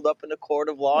not hold up in a court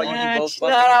of law. That's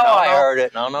not how I heard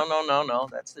it. No.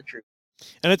 That's the truth.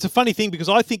 And it's a funny thing, because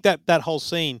I think that whole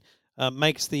scene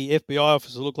makes the FBI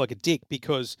officer look like a dick,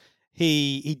 because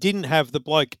he didn't have the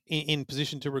bloke in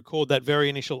position to record that very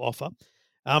initial offer.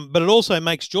 But it also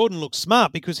makes Jordan look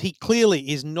smart, because he clearly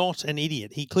is not an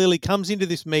idiot. He clearly comes into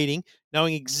this meeting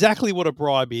knowing exactly what a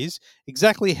bribe is,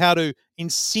 exactly how to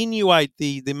insinuate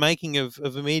the making of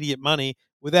immediate money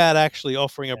without actually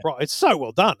offering a bribe. It's so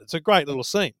well done. It's a great little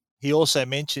scene. He also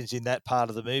mentions in that part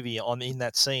of the movie, in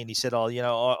that scene, he said,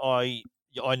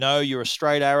 I know you're a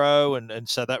straight arrow, and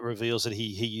so that reveals that he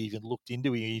even looked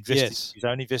into his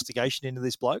own investigation into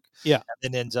this bloke. Yeah,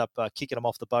 and then ends up kicking him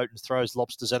off the boat and throws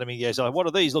lobsters at him. He goes, "Oh, what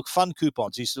are these? Look, fun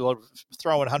coupons." He's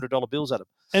throwing $100 bills at him.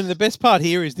 And the best part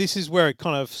here is this is where it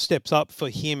kind of steps up for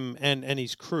him and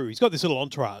his crew. He's got this little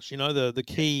entourage, the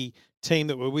key team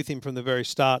that were with him from the very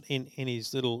start in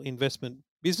his little investment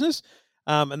business,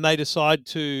 and they decide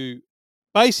to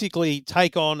basically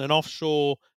take on an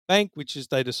offshore bank, which is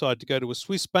they decide to go to a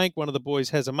Swiss bank. One of the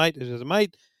boys has a mate who has a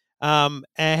mate,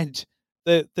 and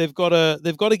they've got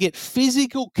to get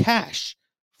physical cash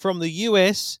from the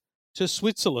US to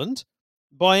Switzerland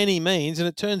by any means. And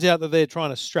it turns out that they're trying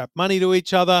to strap money to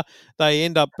each other. They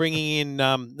end up bringing in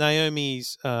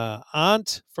Naomi's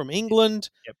aunt from England.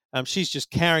 Yep. She's just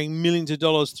carrying millions of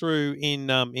dollars through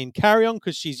in carry-on,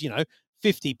 because she's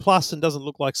 50 plus and doesn't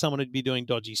look like someone who'd be doing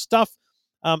dodgy stuff.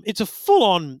 It's a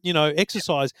full-on,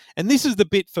 exercise. And this is the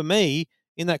bit for me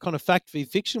in that kind of fact v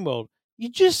fiction world.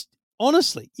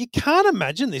 Honestly, you can't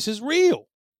imagine this is real.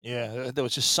 Yeah, there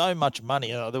was just so much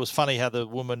money. There was funny how the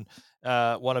woman,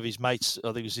 one of his mates, I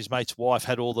think it was his mate's wife,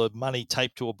 had all the money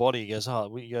taped to her body. He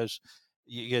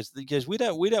goes, we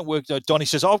don't work. Donnie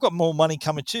says, I've got more money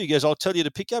coming too. He goes, I'll tell you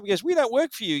to pick up. He goes, we don't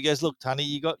work for you. He goes, look,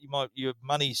 honey, your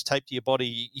money's taped to your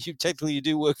body. You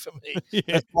do work for me. Yeah.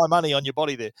 That's my money on your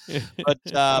body there. But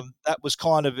that was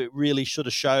kind of, it really should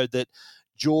have showed that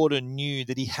Jordan knew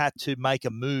that he had to make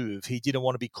a move. He didn't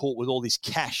want to be caught with all this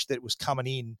cash that was coming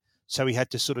in. So he had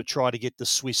to sort of try to get the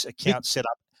Swiss account set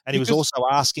up. And he was also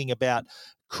asking about,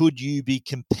 could you be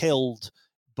compelled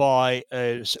by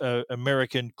an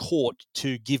American court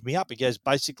to give me up? Because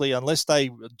basically, unless they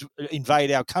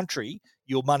invade our country,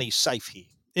 your money's safe here.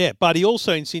 Yeah, but he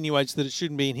also insinuates that it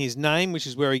shouldn't be in his name, which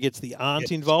is where he gets the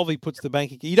aunt involved. He puts the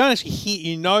bank. You don't actually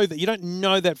hear, you don't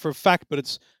know that for a fact, but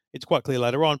it's quite clear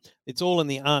later on. It's all in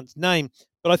the aunt's name.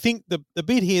 But I think the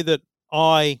bit here that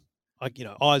eyes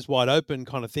wide open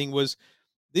kind of thing was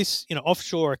this,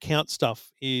 offshore account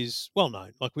stuff is well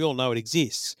known. Like, we all know it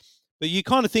exists. But you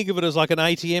kind of think of it as like an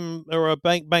ATM or a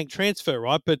bank transfer,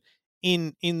 right? But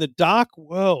in the dark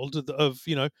world of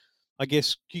I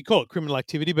guess you call it criminal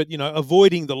activity, but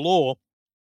avoiding the law,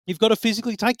 you've got to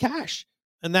physically take cash,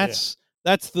 and that's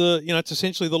the it's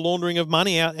essentially the laundering of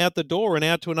money out the door and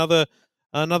out to another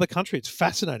another country. It's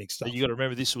fascinating stuff. But you got to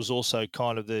remember, this was also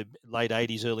kind of the late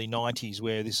 80s, early 90s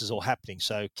where this is all happening.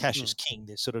 So cash is king.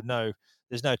 There's sort of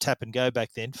there's no tap and go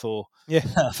back then for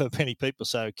for many people.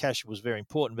 So cash was very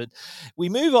important. But we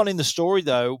move on in the story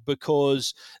though,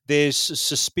 because there's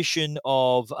suspicion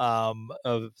of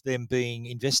them being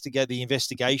investigated. The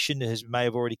investigation may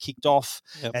have already kicked off,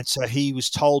 and so he was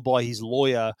told by his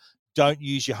lawyer, don't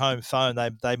use your home phone.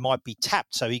 They might be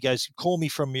tapped. So he goes, call me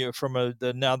from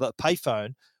another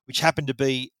payphone, which happened to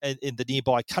be in the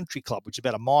nearby country club, which is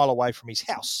about a mile away from his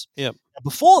house. Yeah.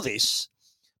 Before this,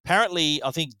 apparently,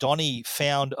 I think Donnie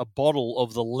found a bottle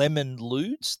of the lemon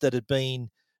ludes that had been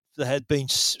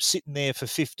sitting there for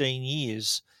 15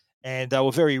 years. And they were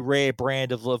a very rare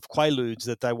brand of Quaaludes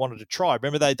that they wanted to try.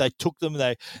 Remember, they took them,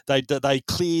 they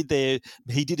cleared their.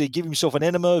 He did give himself an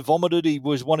enema, vomited. He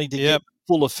was wanting to get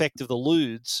full effect of the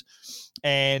ludes,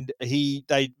 and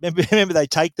remember they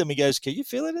take them. He goes, "Can you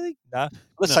feel anything? No,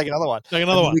 let's take another one. Take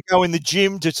another one." We go in the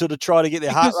gym to sort of try to get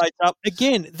their heart rate up.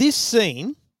 Again, this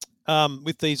scene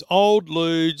with these old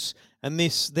ludes and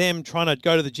them trying to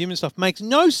go to the gym and stuff makes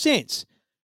no sense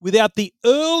without the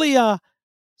earlier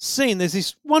scene. There's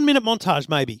this 1 minute montage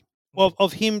maybe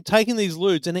of him taking these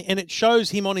ludes, and it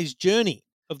shows him on his journey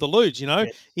of the ludes.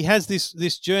 He has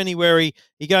this journey where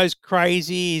he goes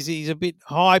crazy, he's a bit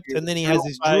hyped, and then he has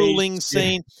this drooling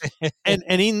scene. and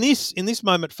in this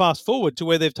moment, fast forward to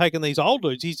where they've taken these old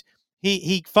ludes,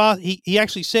 he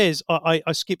actually says,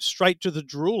 I skip straight to the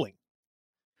drooling.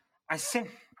 I said, are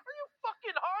you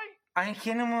fucking high? I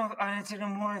can't more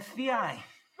FBI. Are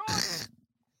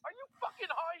you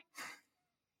fucking high?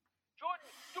 Jordan,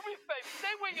 do me a favor. Stay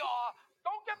where you are.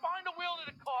 Don't get behind the wheel of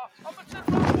the car. I'm going to send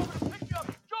Rob over to pick you up.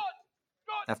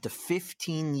 Jordan! After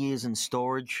 15 years in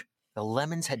storage, the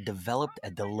lemons had developed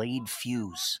a delayed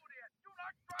fuse.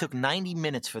 It took 90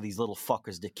 minutes for these little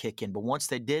fuckers to kick in, but once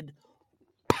they did,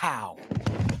 pow.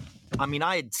 I mean,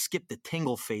 I had skipped the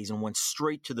tingle phase and went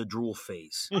straight to the drool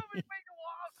phase.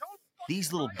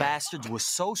 These little bastards were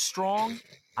so strong,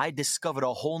 I discovered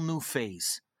a whole new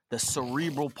phase. The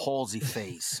cerebral palsy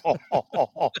phase.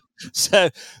 So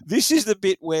this is the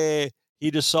bit where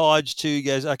he decides he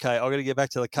goes, okay, I've got to get back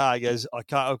to the car. He goes, I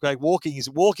can't, okay,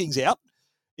 walking's out.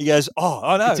 He goes, oh,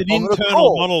 I know. It's an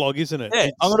internal monologue, isn't it? Yeah,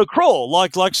 I'm going to crawl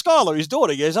like Skylar, his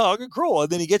daughter. He goes, oh, I can crawl. And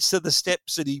then he gets to the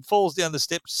steps and he falls down the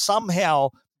steps. Somehow,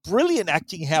 brilliant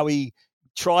acting how he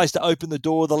tries to open the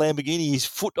door of the Lamborghini. His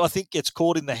foot, I think, gets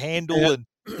caught in the handle and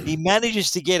he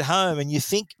manages to get home. And you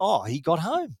think, oh, he got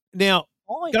home. Now,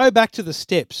 go back to the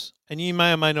steps, and you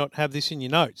may or may not have this in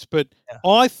your notes, but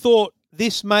I thought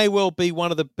this may well be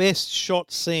one of the best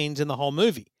shot scenes in the whole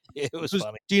movie. Yeah, it was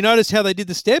funny. Do you notice how they did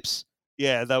the steps?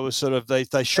 Yeah, they were sort of, they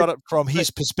shot it from his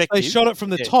perspective. They shot it from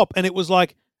the top, and it was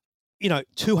like,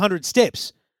 200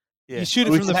 steps. Yeah. You shoot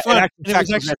it from the front, and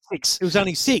it was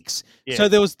only 6. Yeah. So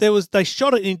they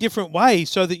shot it in different ways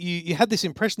so that you had this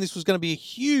impression this was going to be a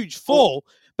huge fall,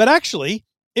 but actually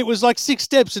it was like 6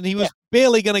 steps, and he was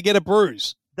barely going to get a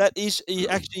bruise. That is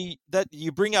actually that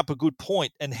you bring up a good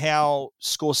point, and how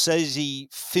Scorsese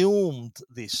filmed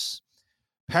this.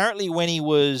 Apparently, when he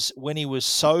was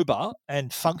sober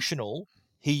and functional,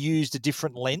 he used a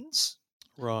different lens.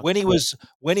 Right. When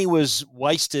he was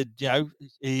wasted,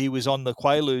 he was on the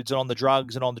Quaaludes and on the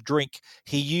drugs and on the drink.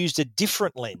 He used a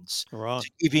different lens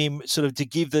to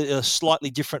give a slightly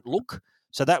different look.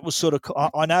 So that was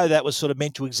I know that was sort of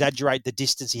meant to exaggerate the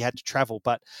distance he had to travel,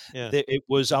 but it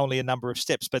was only a number of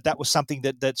steps. But that was something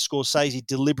that Scorsese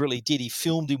deliberately did. He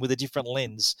filmed him with a different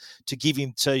lens to give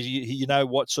him, so you know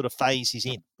what sort of phase he's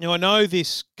in. Now, I know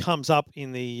this comes up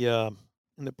in the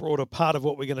broader part of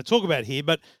what we're going to talk about here,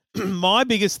 but my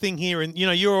biggest thing here, and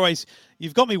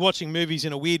you've got me watching movies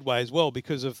in a weird way as well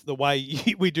because of the way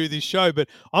we do this show, but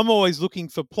I'm always looking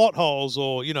for plot holes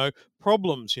or,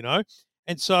 problems,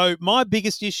 And so my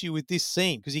biggest issue with this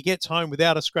scene, because he gets home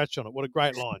without a scratch on it. What a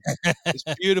great line. This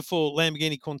beautiful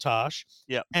Lamborghini Countach.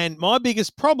 Yeah. And my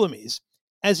biggest problem is,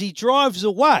 as he drives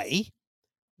away,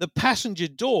 the passenger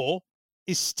door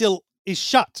is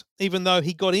shut, even though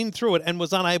he got in through it and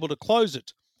was unable to close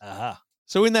it. Uh-huh.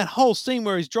 So in that whole scene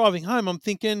where he's driving home, I'm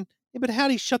thinking, yeah, but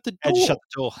how'd he shut the door? How'd you shut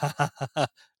the door?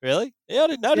 Really? Yeah, I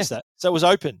didn't notice that. So it was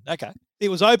open. Okay. It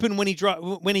was open when he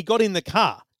got in the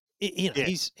car.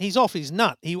 He's off his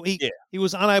nut. He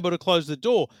was unable to close the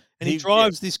door, and he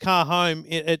drives this car home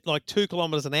at like 2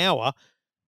 kilometers an hour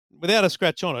without a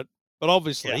scratch on it. But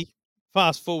obviously,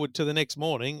 fast forward to the next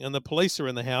morning, and the police are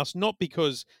in the house, not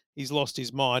because he's lost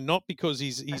his mind, not because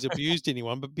he's abused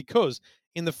anyone, but because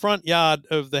in the front yard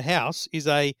of the house is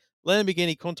a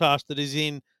Lamborghini Countach that is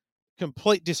in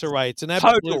complete disarray. It's an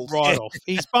absolute Total, write-off.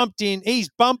 He's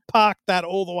bump parked that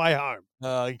all the way home.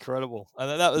 Incredible.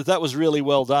 And that was really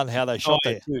well done, how they shot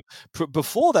that too.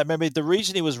 Before that, remember, the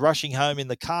reason he was rushing home in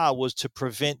the car was to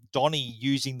prevent Donnie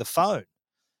using the phone.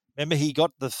 Remember, he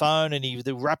got the phone and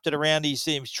they wrapped it around his.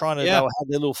 He was trying to they have a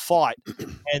little fight,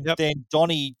 and then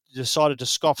Donnie decided to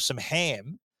scoff some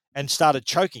ham and started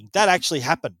choking. That actually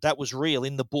happened. That was real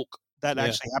in the book. That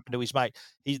actually happened to his mate.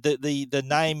 The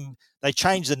name, they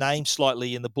changed the name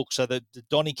slightly in the book, so that the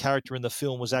Donnie character in the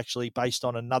film was actually based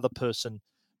on another person.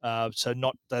 So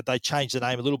not that they changed the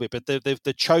name a little bit, but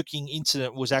the choking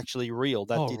incident was actually real.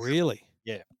 Really?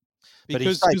 Yeah.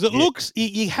 Because it looks,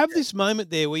 you have this moment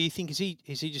there where you think, is he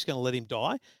just going to let him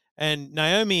die? And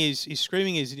Naomi is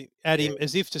screaming at him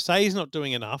as if to say he's not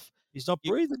doing enough. He's not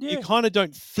breathing. You kind of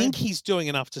don't think he's doing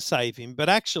enough to save him, but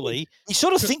actually, he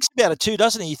sort of thinks about it too,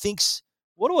 doesn't he? He thinks,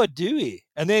 "What do I do here?"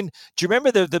 And then, do you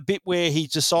remember the bit where he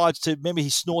decides to? Remember, he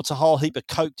snorts a whole heap of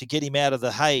coke to get him out of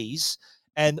the haze.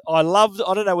 And I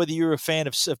don't know whether you were a fan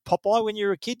of Popeye when you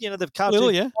were a kid, the cartoon.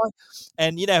 Little, yeah. Popeye.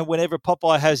 And, whenever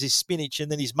Popeye has his spinach and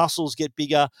then his muscles get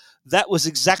bigger, that was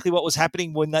exactly what was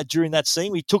happening during that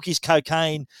scene. We took his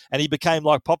cocaine and he became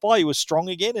like Popeye. He was strong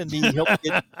again, and he helped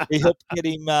get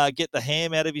him get the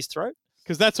ham out of his throat.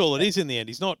 Because that's all it is in the end.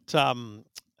 He's not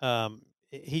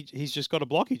he's just got a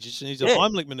blockage. He's a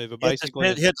Heimlich maneuver,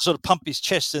 basically. He had to sort of pump his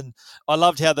chest, and I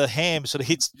loved how the ham sort of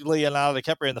hits Leonardo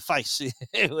DiCaprio in the face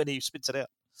when he spits it out.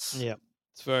 Yeah,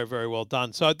 it's very, very well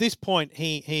done. So at this point,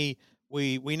 we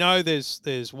know there's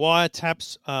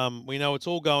wiretaps. We know it's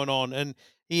all going on, and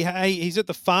he's at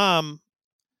the farm,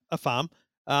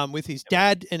 with his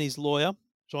dad and his lawyer,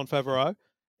 Jon Favreau,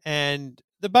 and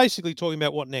they're basically talking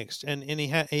about what next. And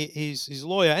his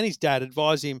lawyer and his dad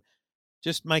advise him,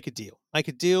 just make a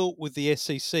deal with the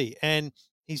SEC. And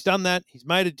he's done that. He's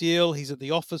made a deal. He's at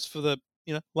the office for the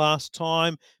last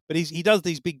time, but he does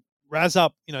these big razz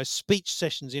up speech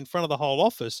sessions in front of the whole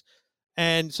office.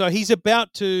 And so he's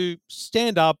about to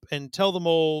stand up and tell them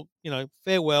all,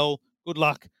 farewell, good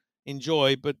luck,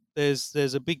 enjoy. But there's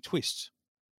a big twist.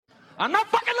 I'm not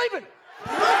fucking leaving.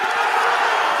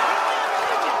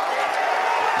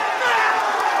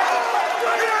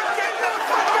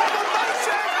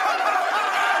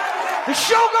 The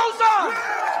show goes on.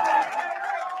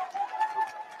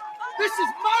 This is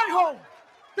my home.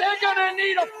 They're gonna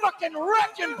need a fucking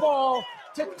wrecking ball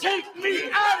to take me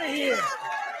out of here.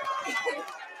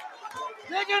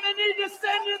 They're gonna need to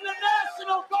send in the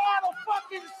National Guard, a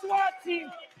fucking SWAT team,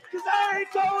 because I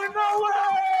ain't going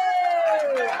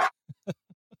nowhere.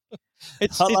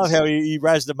 I love how he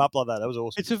razzed him up like that. That was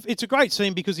awesome. It's a great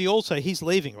scene because he's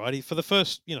leaving, right? For the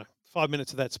first 5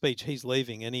 minutes of that speech, he's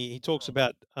leaving, and he talks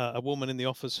about a woman in the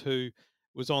office who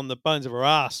was on the bones of her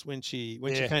ass when she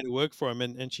came to work for him,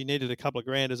 and she needed a couple of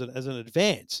grand as an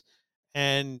advance.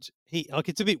 And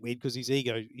it's a bit weird because his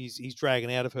ego, he's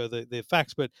dragging out of her the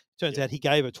facts, but it turns out he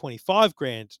gave her 25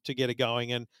 grand to get her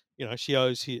going, and she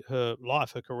owes her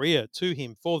life, her career to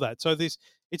him for that. So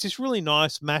it's this really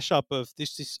nice mashup of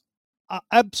this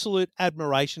absolute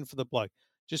admiration for the bloke.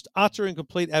 Just utter and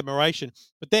complete admiration,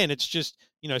 but then it's just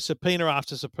subpoena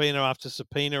after subpoena after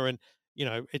subpoena, and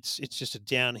it's just a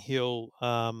downhill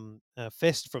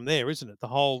fest from there, isn't it? The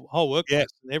whole workplace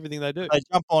and everything they do. They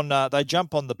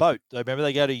jump on the boat. Remember,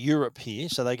 they go to Europe here,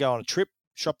 so they go on a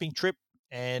shopping trip,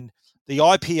 and the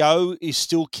IPO is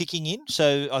still kicking in.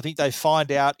 So I think they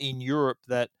find out in Europe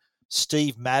that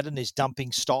Steve Madden is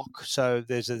dumping stock. So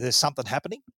there's something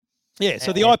happening. Yeah.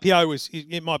 So the IPO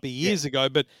it might be years ago,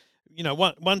 but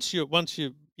once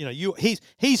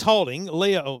he's holding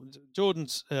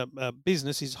Jordan's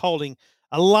business is holding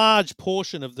a large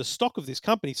portion of the stock of this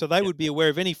company, so they would be aware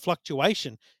of any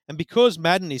fluctuation. And because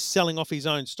Madden is selling off his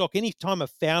own stock, any time a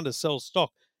founder sells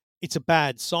stock, it's a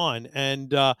bad sign. And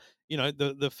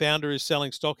the founder is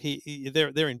selling stock.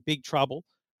 They're in big trouble,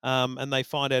 and they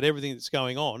find out everything that's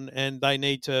going on, and they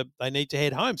need to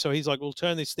head home. So he's like, "We'll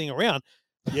turn this thing around."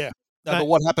 Yeah. No, but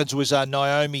what happens was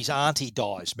Naomi's auntie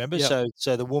dies, remember? Yep.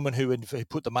 So the woman who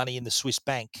put the money in the Swiss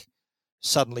bank,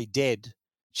 suddenly dead.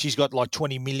 She's got like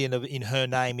 20 million in her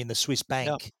name in the Swiss bank.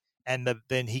 Yep. And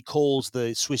then he calls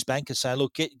the Swiss banker saying,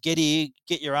 look, get here,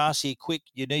 get your ass here quick.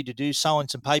 You need to sign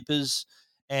some papers.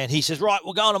 And he says, right,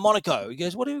 we're going to Monaco. He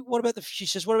goes, she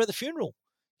says, what about the funeral?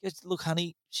 He goes, look,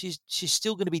 honey, she's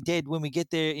still going to be dead when we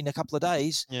get there in a couple of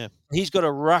days. Yeah. He's got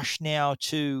to rush now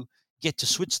to get to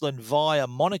Switzerland via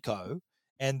Monaco,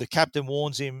 and the captain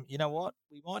warns him, you know what,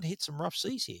 we might hit some rough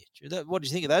seas here. What do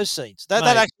you think of those scenes? That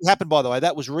actually happened, by the way.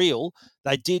 That was real.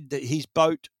 They did his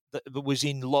boat that was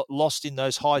lost in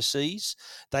those high seas.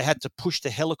 They had to push the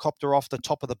helicopter off the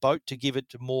top of the boat to give it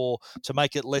to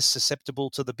make it less susceptible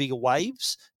to the bigger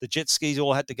waves. The jet skis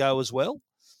all had to go as well.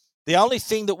 The only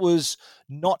thing that was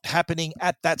not happening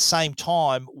at that same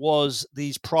time was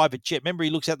these private jet. Remember,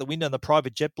 he looks out the window and the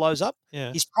private jet blows up?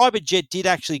 Yeah. His private jet did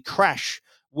actually crash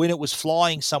when it was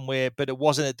flying somewhere, but it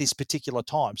wasn't at this particular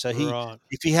time. So if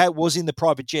he was in the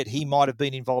private jet, he might have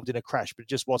been involved in a crash, but it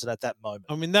just wasn't at that moment.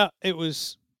 I mean, it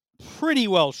was pretty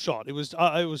well shot. It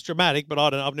was dramatic, but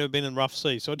I've never been in rough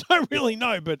sea, so I don't really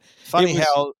know. But funny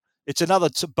how it's another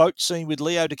boat scene with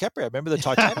Leo DiCaprio. Remember the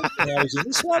Titanic? He was in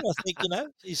this one. I think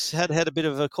he's had a bit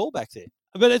of a callback there.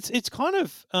 But it's kind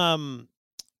of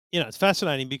it's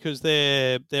fascinating because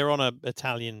they're on a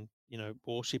Italian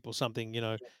warship or something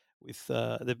with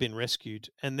they've been rescued,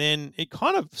 and then it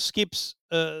kind of skips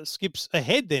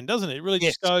ahead. Then doesn't it? It really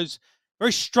just goes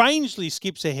very strangely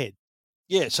skips ahead.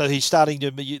 Yeah, so he's starting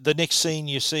to. The next scene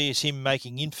you see is him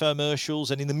making infomercials,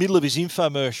 and in the middle of his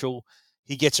infomercial,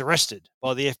 he gets arrested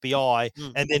by the FBI,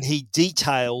 and then he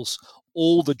details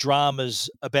all the dramas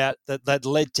about that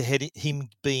led to him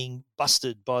being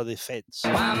busted by the feds.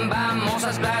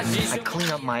 I clean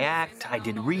up my act. I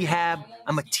did rehab.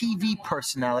 I'm a TV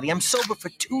personality. I'm sober for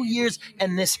 2 years,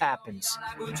 and this happens.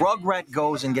 Rugrat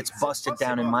goes and gets busted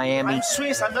down in Miami. I'm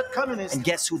Swiss. I'm not communist. And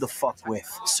guess who the fuck with?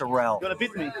 Sorrel. You're gonna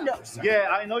beat me? No. Yeah,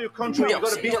 I know your country. You're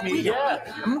gonna beat me.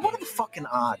 Yeah. I mean, what are the fucking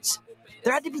odds?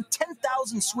 There had to be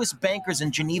 10,000 Swiss bankers in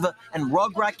Geneva, and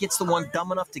Rugrat gets the one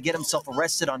dumb enough to get himself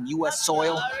arrested on U.S.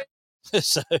 soil.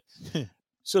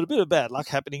 So a bit of bad luck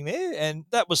happening there, and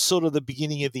that was sort of the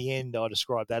beginning of the end. I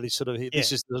described that.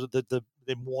 This is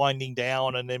them winding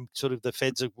down, and then sort of the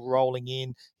feds are rolling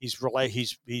in. His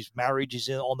marriage is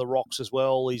on the rocks as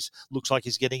well. Looks like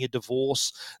he's getting a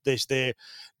divorce. They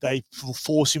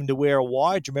force him to wear a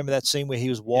wire. Do you remember that scene where he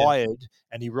was wired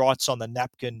and he writes on the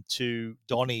napkin to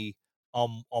Donnie?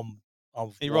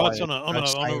 He writes on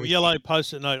a yellow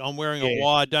post-it note, "I'm wearing a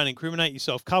wire. Don't incriminate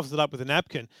yourself." Covers it up with a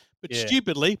napkin, but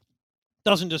stupidly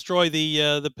doesn't destroy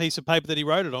the piece of paper that he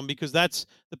wrote it on, because that's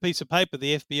the piece of paper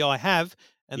the FBI have,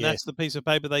 and that's the piece of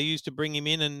paper they used to bring him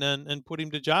in and put him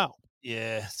to jail.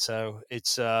 Yeah, so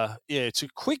it's a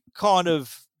quick kind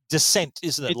of descent,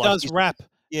 isn't it? It does wrap.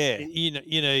 Yeah,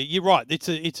 you're right. It's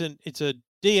a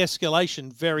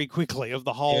de-escalation very quickly of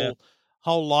the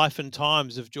whole life and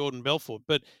times of Jordan Belfort.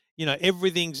 But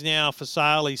everything's now for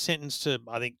sale. He's sentenced to,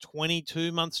 I think,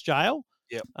 22 months jail.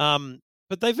 Yep.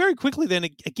 But they very quickly then,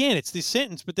 again, it's this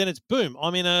sentence, but then it's boom.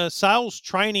 I'm in a sales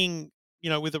training,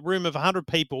 with a room of 100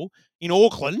 people in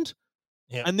Auckland.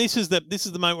 Yeah. And this is the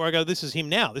moment where I go, this is him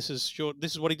now. This is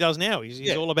what he does now.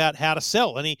 He's all about how to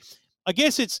sell. And I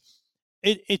guess it's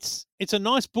a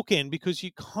nice bookend, because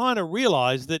you kind of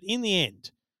realize that in the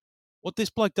end, what this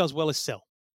bloke does well is sell.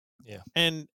 Yeah.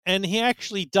 And he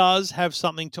actually does have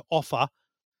something to offer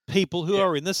people who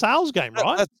are in the sales game,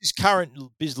 right?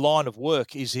 His line of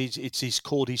work is he's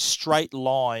called his straight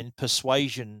line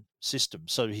persuasion system.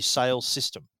 So his sales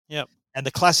system. Yep. And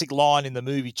the classic line in the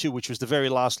movie too, which was the very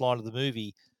last line of the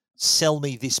movie, "Sell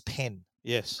me this pen."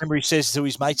 Yes. Remember, he says to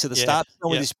his mates at the start,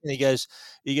 "Sell me this pen." He gives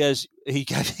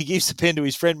the pen to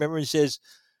his friend. Remember, he says,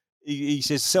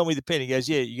 "Sell me the pen." He goes,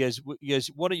 "Yeah." He goes,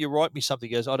 "Why don't you write me something?"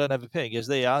 He goes, "I don't have a pen." He goes,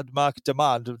 "There you are, market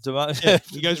demand." Yeah.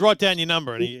 He goes, "Write down your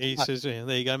number," and he says,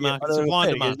 "There you go, market supply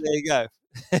and demand." Goes, there you go.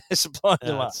 Supply and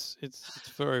demand. It's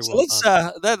very well.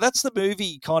 So let's that's the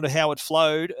movie, kind of how it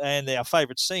flowed and our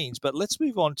favourite scenes. But let's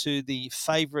move on to the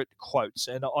favourite quotes,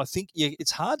 and I think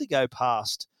it's hard to go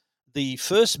past the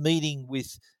first meeting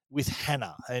with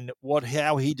Hannah and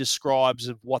how he describes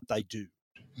of what they do.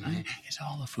 Right? It's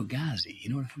all a fugazi.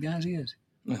 You know what a fugazi is?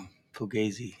 Oh,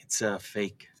 fugazi. It's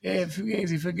fake. Yeah,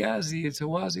 fugazi. It's a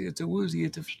wazi. It's a woozy.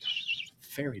 It's a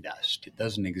fairy dust. It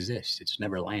doesn't exist. It's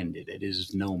never landed. It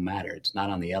is no matter. It's not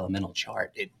on the elemental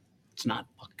chart. It's not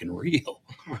fucking real.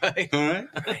 Right. All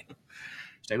right.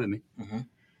 Stay with me. Mm-hmm.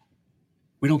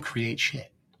 We don't create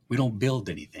shit. We don't build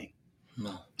anything.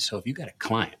 No. So if you got a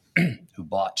client who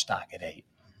bought stock at 8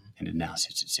 and it now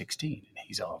sits at 16 and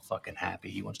he's all fucking happy,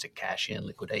 he wants to cash in,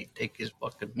 liquidate, take his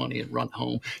fucking money and run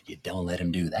home, you don't let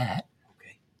him do that.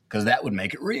 Okay. Because that would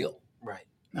make it real. Right.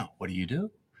 No, what do?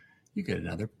 You get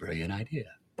another brilliant idea,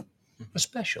 a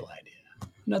special idea,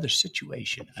 another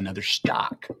situation, another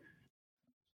stock.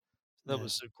 That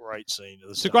was a great scene.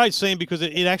 It's a great scene because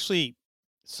it actually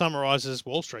summarizes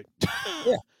Wall Street.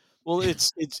 Yeah. Well, I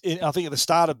think at the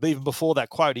start of even before that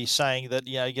quote, he's saying that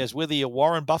he goes, whether you're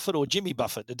Warren Buffett or Jimmy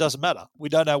Buffett, it doesn't matter. We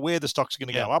don't know where the stock's going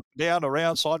to go, up, down,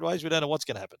 around, sideways. We don't know what's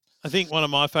going to happen. I think one of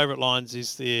my favourite lines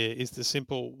is the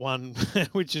simple one,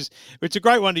 which is a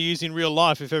great one to use in real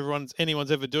life if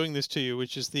anyone's ever doing this to you,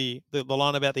 which is the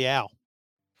line about the owl.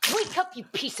 Wake up, you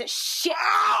piece of shit!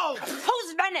 Ow!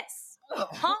 Who's Venice?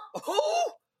 Huh? Who?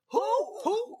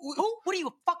 What are you,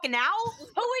 a fucking owl?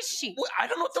 Who is she? I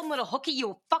don't know. Some little hookie you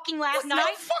were fucking last night?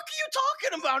 What the fuck are you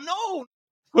talking about? No.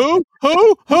 Who?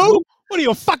 What are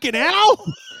you, a fucking owl?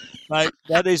 Mate,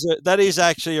 that is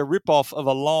actually a rip-off of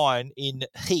a line in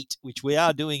Heat, which we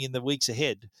are doing in the weeks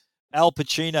ahead. Al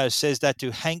Pacino says that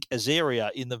to Hank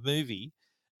Azaria in the movie,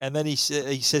 and then he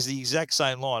says the exact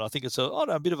same line. I think it's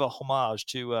a bit of a homage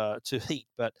to Heat.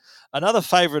 But another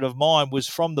favourite of mine was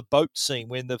from the boat scene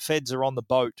when the feds are on the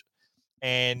boat,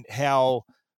 and how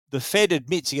the Fed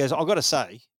admits, he goes, "I've got to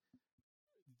say,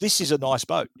 this is a nice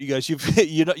boat." He goes, you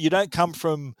don't come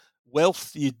from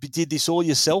wealth. You did this all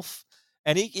yourself.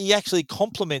 And he actually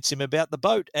compliments him about the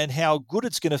boat and how good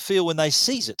it's going to feel when they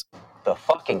seize it. The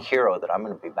fucking hero that I'm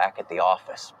going to be back at the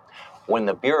office when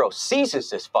the Bureau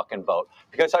seizes this fucking boat.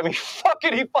 Because, I mean,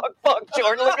 fuckity fuck,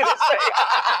 Jordan. Look at this thing.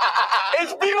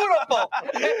 It's beautiful.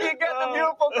 If you get the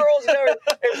beautiful girls there,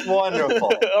 it's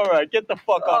wonderful. All right, get the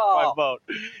fuck off my boat.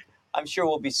 I'm sure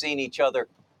we'll be seeing each other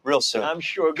real soon. I'm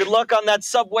sure. Good luck on that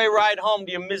subway ride home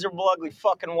to your miserable, ugly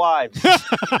fucking wives.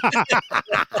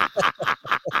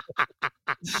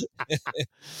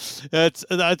 That's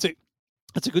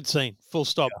a good scene. Full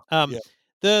stop.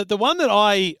 The one that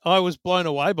I was blown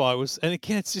away by was, and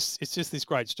again, it's just this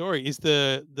great story, is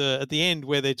the at the end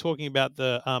where they're talking about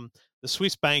the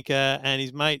Swiss banker and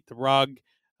his mate the rug,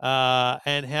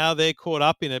 and how they're caught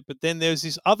up in it. But then there's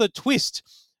this other twist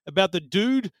about the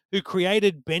dude who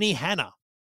created Benihana.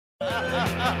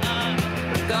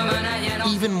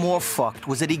 Even more fucked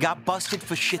was that he got busted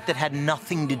for shit that had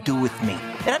nothing to do with me.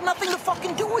 It had nothing to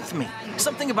fucking do with me.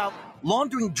 Something about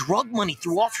laundering drug money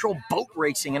through offshore boat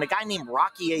racing and a guy named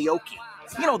Rocky Aoki.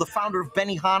 You know, the founder of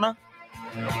Benihana?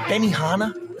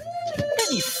 Benihana?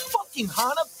 Benny fucking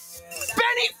Hana?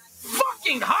 Benny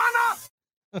fucking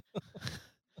Hana?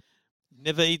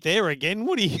 Never eat there again,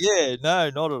 would he? Yeah, no,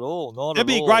 not at all. That'd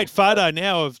be a great photo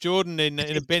now of Jordan in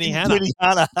a Benihana.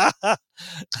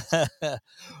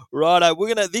 Righto,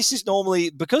 this is normally,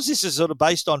 because this is sort of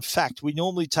based on fact, we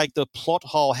normally take the plot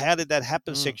hole, how did that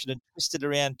happen section, and twist it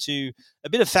around to a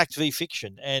bit of fact v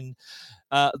fiction. And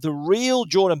the real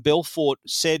Jordan Belfort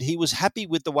said he was happy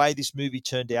with the way this movie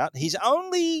turned out. His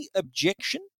only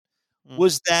objection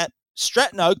was that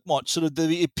Stratton Oakmont, sort of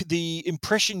the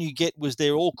impression you get was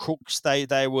they're all crooks.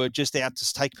 They were just out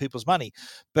to take people's money.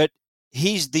 But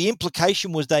the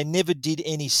implication was they never did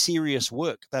any serious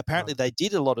work. Apparently they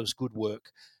did a lot of good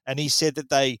work. And he said that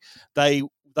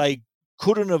they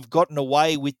couldn't have gotten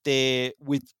away with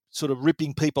sort of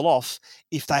ripping people off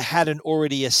if they hadn't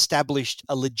already established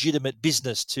a legitimate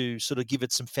business to sort of give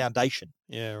it some foundation.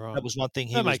 Yeah, right. That was one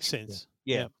thing. That makes sense.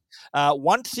 Yeah.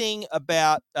 One thing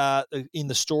about in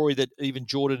the story that even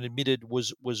Jordan admitted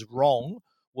was wrong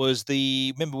was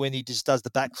remember when he just does the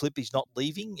backflip, he's not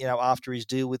leaving, after his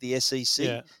deal with the SEC.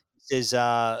 Yeah. He says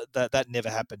that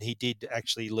never happened. He did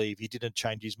actually leave. He didn't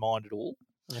change his mind at all.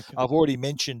 Okay. I've already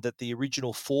mentioned that the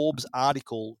original Forbes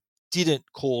article didn't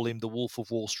call him the Wolf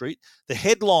of Wall Street. The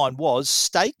headline was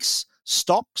Stakes,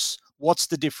 Stocks, What's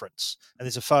the Difference? And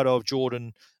there's a photo of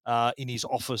Jordan in his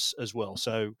office as well.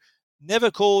 So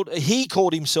he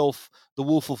called himself the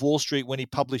Wolf of Wall Street when he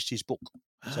published his book.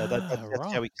 So that's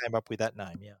right. how he came up with that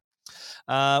name,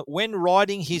 yeah. When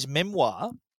writing his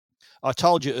memoir, I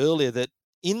told you earlier that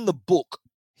in the book,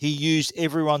 he used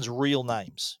everyone's real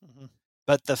names. Mm-hmm.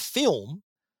 But the film,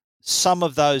 some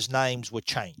of those names were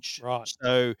changed. Right.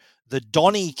 So the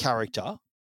Donnie character,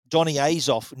 Donnie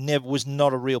Azoff, was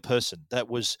not a real person. That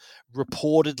was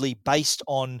reportedly based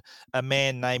on a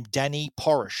man named Danny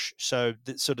Porish. So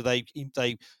they sort of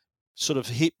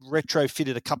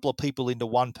retrofitted a couple of people into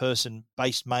one person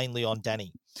based mainly on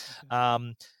Danny.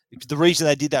 The reason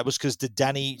they did that was because the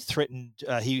Danny threatened,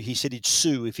 he said he'd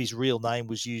sue if his real name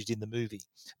was used in the movie.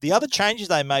 The other changes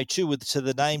they made too were to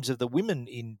the names of the women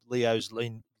in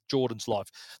Jordan's life.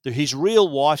 His real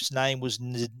wife's name was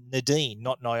Nadine,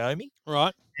 not Naomi.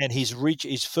 Right. And his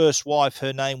first wife,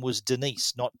 her name was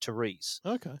Denise, not Therese.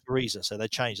 Okay. Teresa. So they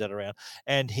changed that around.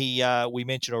 And we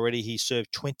mentioned already, he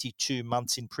served 22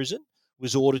 months in prison,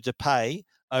 was ordered to pay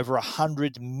over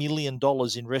 $100 million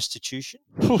in restitution,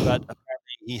 but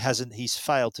apparently he's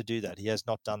failed to do that. He has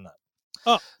not done that.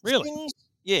 Oh, really?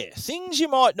 Things you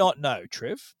might not know,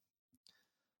 Trev.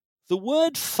 The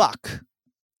word fuck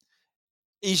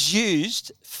is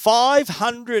used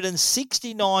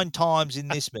 569 times in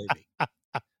this movie,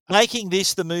 making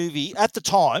this the movie at the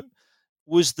time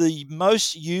was the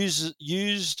most uses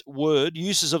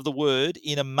of the word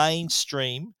in a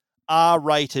mainstream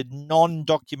R-rated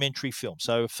non-documentary film.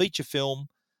 So a feature film,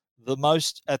 the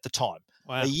most at the time.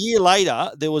 Wow. A year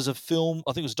later, there was a film,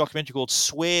 I think it was a documentary called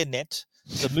SwearNet,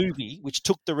 the movie, which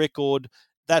took the record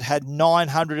that had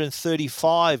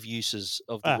 935 uses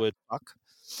of the word fuck.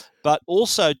 But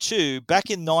also, too, back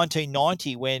in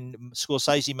 1990 when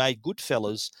Scorsese made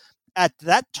Goodfellas, at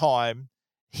that time,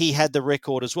 he had the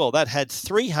record as well. That had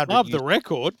 300 Love the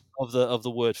record of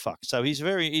the word fuck. So he's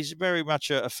very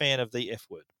much a fan of the F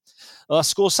word.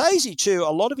 Scorsese, too,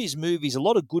 a lot of his movies, a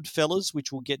lot of Goodfellas,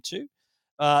 which we'll get to,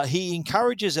 he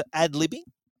encourages ad-libbing.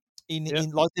 In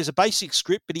like there's a basic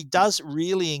script, but he does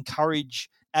really encourage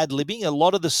ad-libbing. A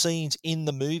lot of the scenes in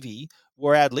the movie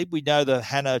were ad-libbed. We know the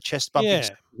Hannah chest bumping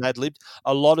scene was ad-libbed.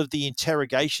 A lot of the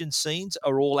interrogation scenes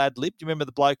are all ad-libbed. You remember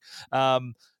the bloke,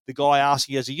 the guy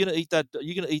asking, "Are you going to eat that? Are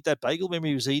you going to eat that bagel?" Remember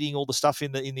he was eating all the stuff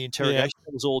in the interrogation.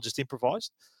 It was all just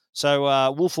improvised.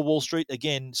 So Wolf of Wall Street,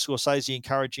 again, Scorsese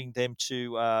encouraging them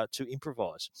to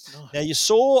improvise. Nice. Now, you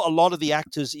saw a lot of the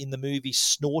actors in the movie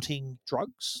snorting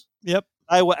drugs. Yep.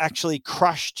 They were actually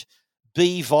crushed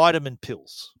B vitamin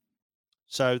pills.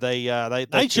 So they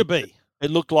Nature B.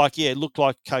 It looked like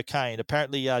cocaine.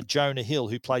 Apparently, Jonah Hill,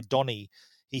 who played Donnie,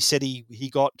 he said he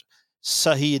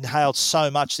inhaled so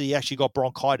much that he actually got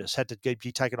bronchitis, had to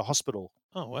be taken to hospital.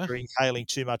 Oh, wow. For inhaling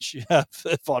too much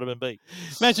vitamin B.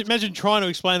 Imagine trying to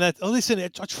explain that. Oh, listen,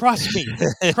 trust me.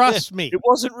 Trust me. It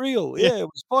wasn't real. Yeah, it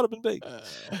was vitamin B.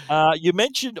 We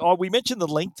mentioned the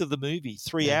length of the movie,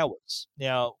 3 hours.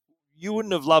 Now, you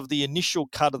wouldn't have loved the initial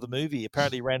cut of the movie.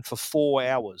 Apparently ran for 4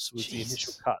 hours was the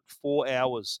initial cut. 4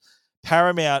 hours.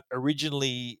 Paramount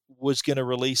originally was going to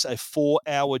release a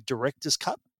 4-hour director's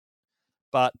cut.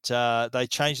 But they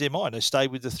changed their mind. They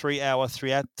stayed with the 3-hour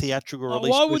theatrical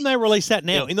release. Why wouldn't they release that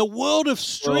now? In the world of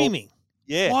streaming,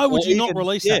 why would you not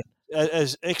release that?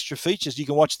 As extra features, you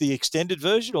can watch the extended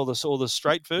version or the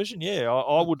straight version. Yeah,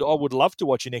 I would love to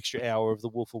watch an extra hour of The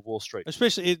Wolf of Wall Street.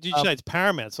 Especially, did you say it's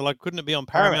Paramount? So, couldn't it be on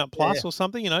Paramount Plus or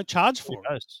something? Charge for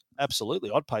it. Absolutely,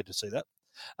 I'd pay to see that.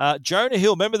 Jonah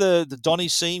Hill, remember the Donnie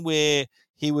scene where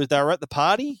they were at the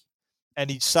party and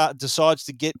he decides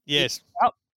to get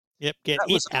out. Yep, that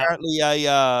was apparently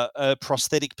a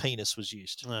prosthetic penis was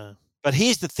used. But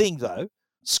here's the thing, though.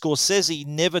 Scorsese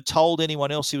never told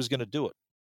anyone else he was going to do it.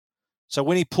 So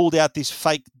when he pulled out this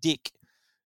fake dick,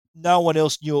 no one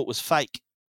else knew it was fake.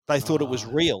 They thought it was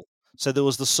real. So there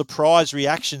was the surprise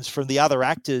reactions from the other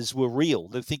actors were real.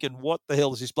 They're thinking, what the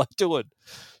hell is this bloke doing?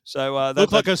 So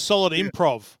looked like a solid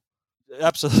improv.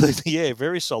 Absolutely, yeah,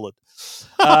 very solid.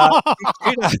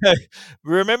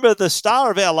 Remember the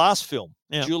star of our last film,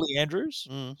 Julie Andrews?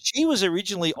 She was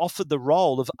originally offered the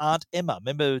role of Aunt Emma.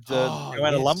 Remember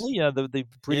Joanna Lumley, the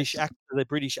British actor, the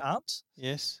British aunt?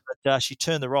 Yes. But she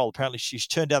turned the role. Apparently, she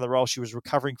turned down the role. She was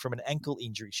recovering from an ankle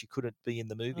injury. She couldn't be in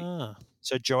the movie.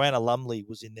 So Joanna Lumley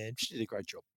was in there, and she did a great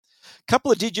job.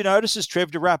 Couple of did you notices,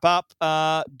 Trev, to wrap up.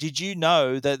 Did you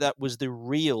know that was the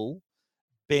real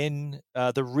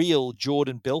the real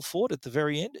Jordan Belfort at the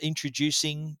very end,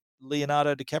 introducing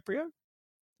Leonardo DiCaprio?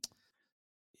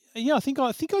 Yeah, I think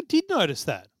I did notice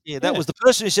that. Yeah, that was the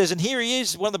person who says, and here he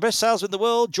is, one of the best salesmen in the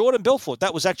world, Jordan Belfort.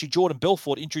 That was actually Jordan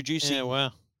Belfort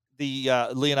introducing the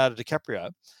Leonardo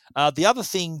DiCaprio. The other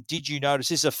thing, did you notice,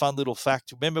 this is a fun little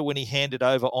fact. Remember when he handed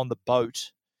over on the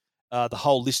boat the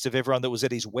whole list of everyone that was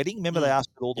at his wedding? Remember they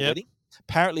asked at all the wedding?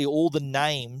 Apparently all the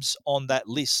names on that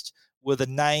list were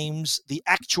the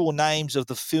actual names of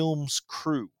the film's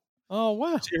crew. Oh,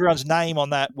 wow. So everyone's name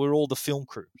on that were all the film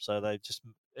crew. So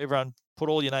everyone put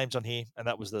all your names on here, and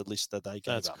that was the list that they gave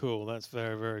That's cool. That's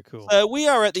very, very cool. We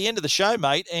are at the end of the show,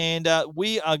 mate, and I'm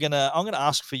going to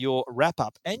ask for your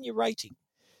wrap-up and your rating.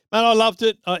 Man, I loved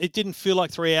it. It didn't feel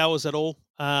like 3 hours at all.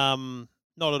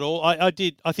 Not at all. I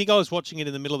think I was watching it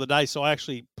in the middle of the day, so I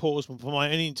actually paused for my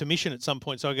own intermission at some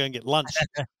point so I go and get lunch.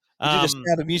 You did a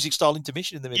Sound of Music style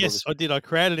intermission in the middle of this. Yes, I did. I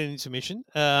created an intermission.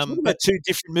 About two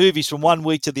different movies from one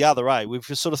week to the other, eh? We've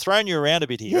sort of thrown you around a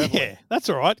bit here. Yeah, that's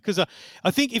all right. Because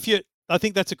I think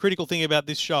that's a critical thing about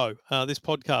this show, this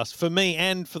podcast, for me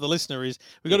and for the listener, is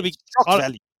we've got to be shock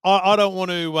value. I don't want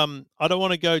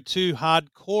to go too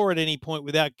hardcore at any point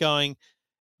without going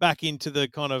back into the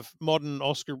kind of modern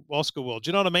Oscar world. Do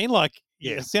you know what I mean? Like,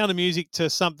 Sound of Music to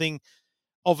something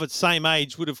of its same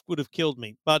age would have killed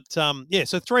me. But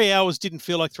so 3 hours didn't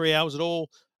feel like 3 hours at all.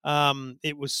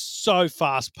 It was so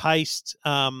fast paced.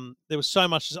 There was so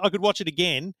much. I could watch it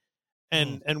again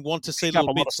and want to see Pick up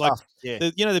little a lot of bits like stuff, yeah.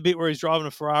 the bit where he's driving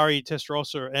a Ferrari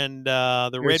Testarossa and the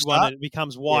Here red it's one not. and it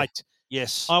becomes white.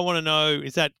 Yes. I want to know,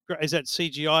 is that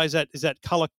CGI? Is that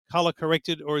color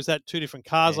corrected, or is that two different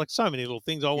cars? Like so many little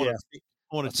things I want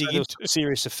to dig there was into. some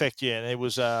serious effect, and it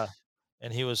was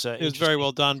and he was It was very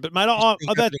well done. But mate,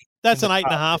 in that's the an 8.5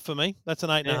 car. for me. That's an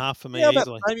 8.5 for me Yeah,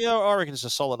 easily. but maybe I reckon it's a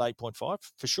solid 8.5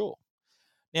 for sure.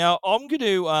 Now I'm going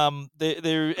to I'm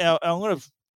going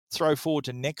to throw forward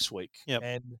to next week,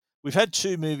 and we've had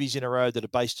 2 movies in a row that are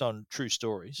based on true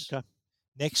stories. Okay.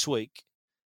 Next week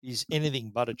is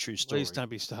anything but a true story. Please don't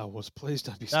be Star Wars. Please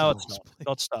don't be Star Wars. No, it's not.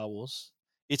 Not Star Wars.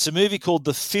 It's a movie called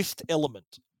The Fifth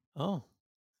Element. Oh.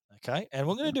 Okay. And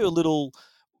we're going to do a little.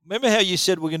 Remember how you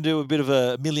said we're going to do a bit of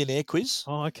a millionaire quiz?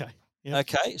 Oh, okay. Yep.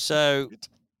 Okay. So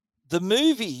the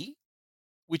movie,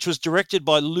 which was directed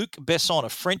by Luc Besson, a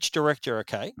French director.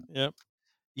 Okay. Yep.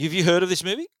 Have you heard of this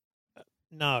movie?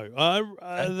 No.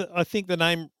 I think the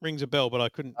name rings a bell, but I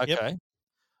couldn't. Okay. Yep.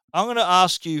 I'm going to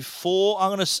ask you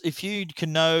 4. If you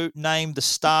can name the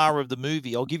star of the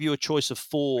movie, I'll give you a choice of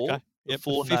 4. Okay. Yep,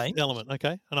 4 Fifth names. Element.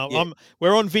 Okay. And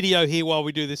we're on video here while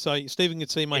we do this, so Stephen can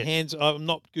see my hands. I'm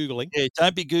not Googling. Yeah,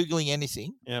 don't be Googling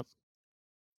anything. Yep.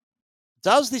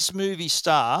 Does this movie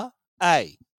star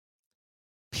A,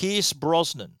 Pierce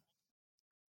Brosnan,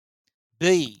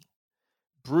 B,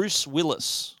 Bruce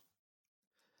Willis,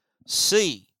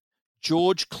 C,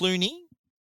 George Clooney,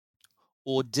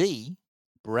 or D,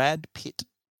 Brad Pitt?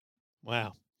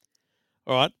 Wow.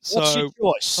 All right. What's your So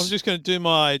choice? I'm just going to do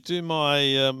my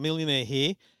millionaire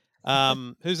here.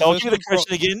 Who's the I'll first give you the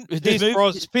question again.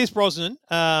 Pierce Brosnan.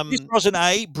 Pierce Brosnan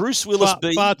A, Bruce Willis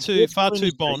B. Far too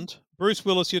Clooney Bond. C. Bruce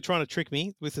Willis, you're trying to trick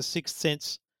me with the Sixth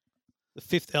Sense, the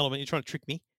Fifth Element. You're trying to trick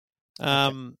me.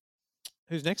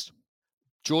 Who's next?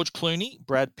 George Clooney,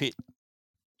 Brad Pitt.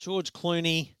 George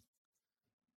Clooney,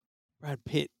 Brad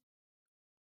Pitt.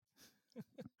 I'm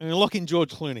going to lock in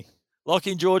George Clooney. Lock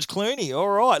in George Clooney. All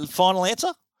right. Final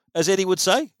answer, as Eddie would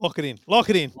say. Lock it in.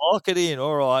 Lock it in. Lock it in.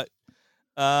 All right.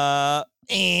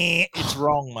 It's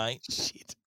wrong, mate.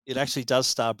 Shit. It actually does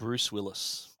star Bruce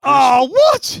Willis. Oh,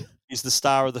 what? Is the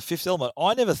star of The Fifth Element.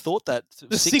 I never thought that.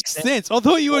 The Sixth Sense. I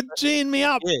thought you were geeing me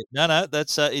up. Yeah, no.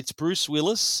 That's it's Bruce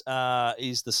Willis.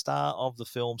 Is the star of the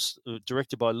film,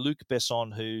 directed by Luc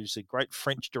Besson, who's a great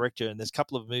French director, and there's a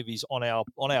couple of movies on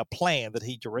our plan that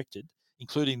he directed,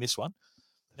 including this one.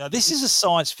 Now, this is a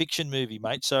science fiction movie,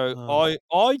 mate. So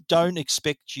I don't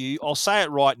expect you. I'll say it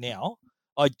right now.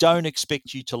 I don't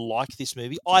expect you to like this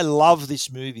movie. I love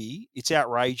this movie. It's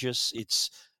outrageous. It's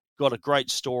got a great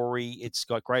story. It's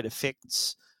got great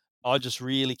effects. I'm just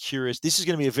really curious. This is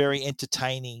going to be a very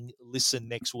entertaining listen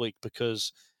next week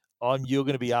because you're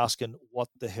going to be asking what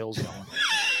the hell's going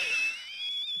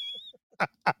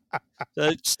on.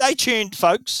 So stay tuned,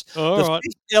 folks. All right.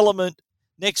 Fifth Element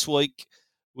next week.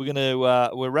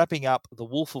 We're wrapping up The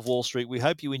Wolf of Wall Street. We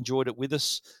hope you enjoyed it with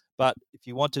us. But if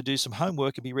you want to do some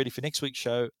homework and be ready for next week's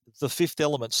show, The Fifth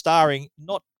Element, starring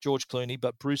not George Clooney,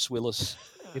 but Bruce Willis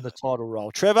in the title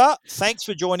role. Trevor, thanks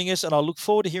for joining us, and I look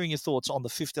forward to hearing your thoughts on The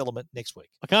Fifth Element next week.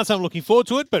 I can't say I'm looking forward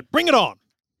to it, but bring it on.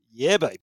 Yeah, babe.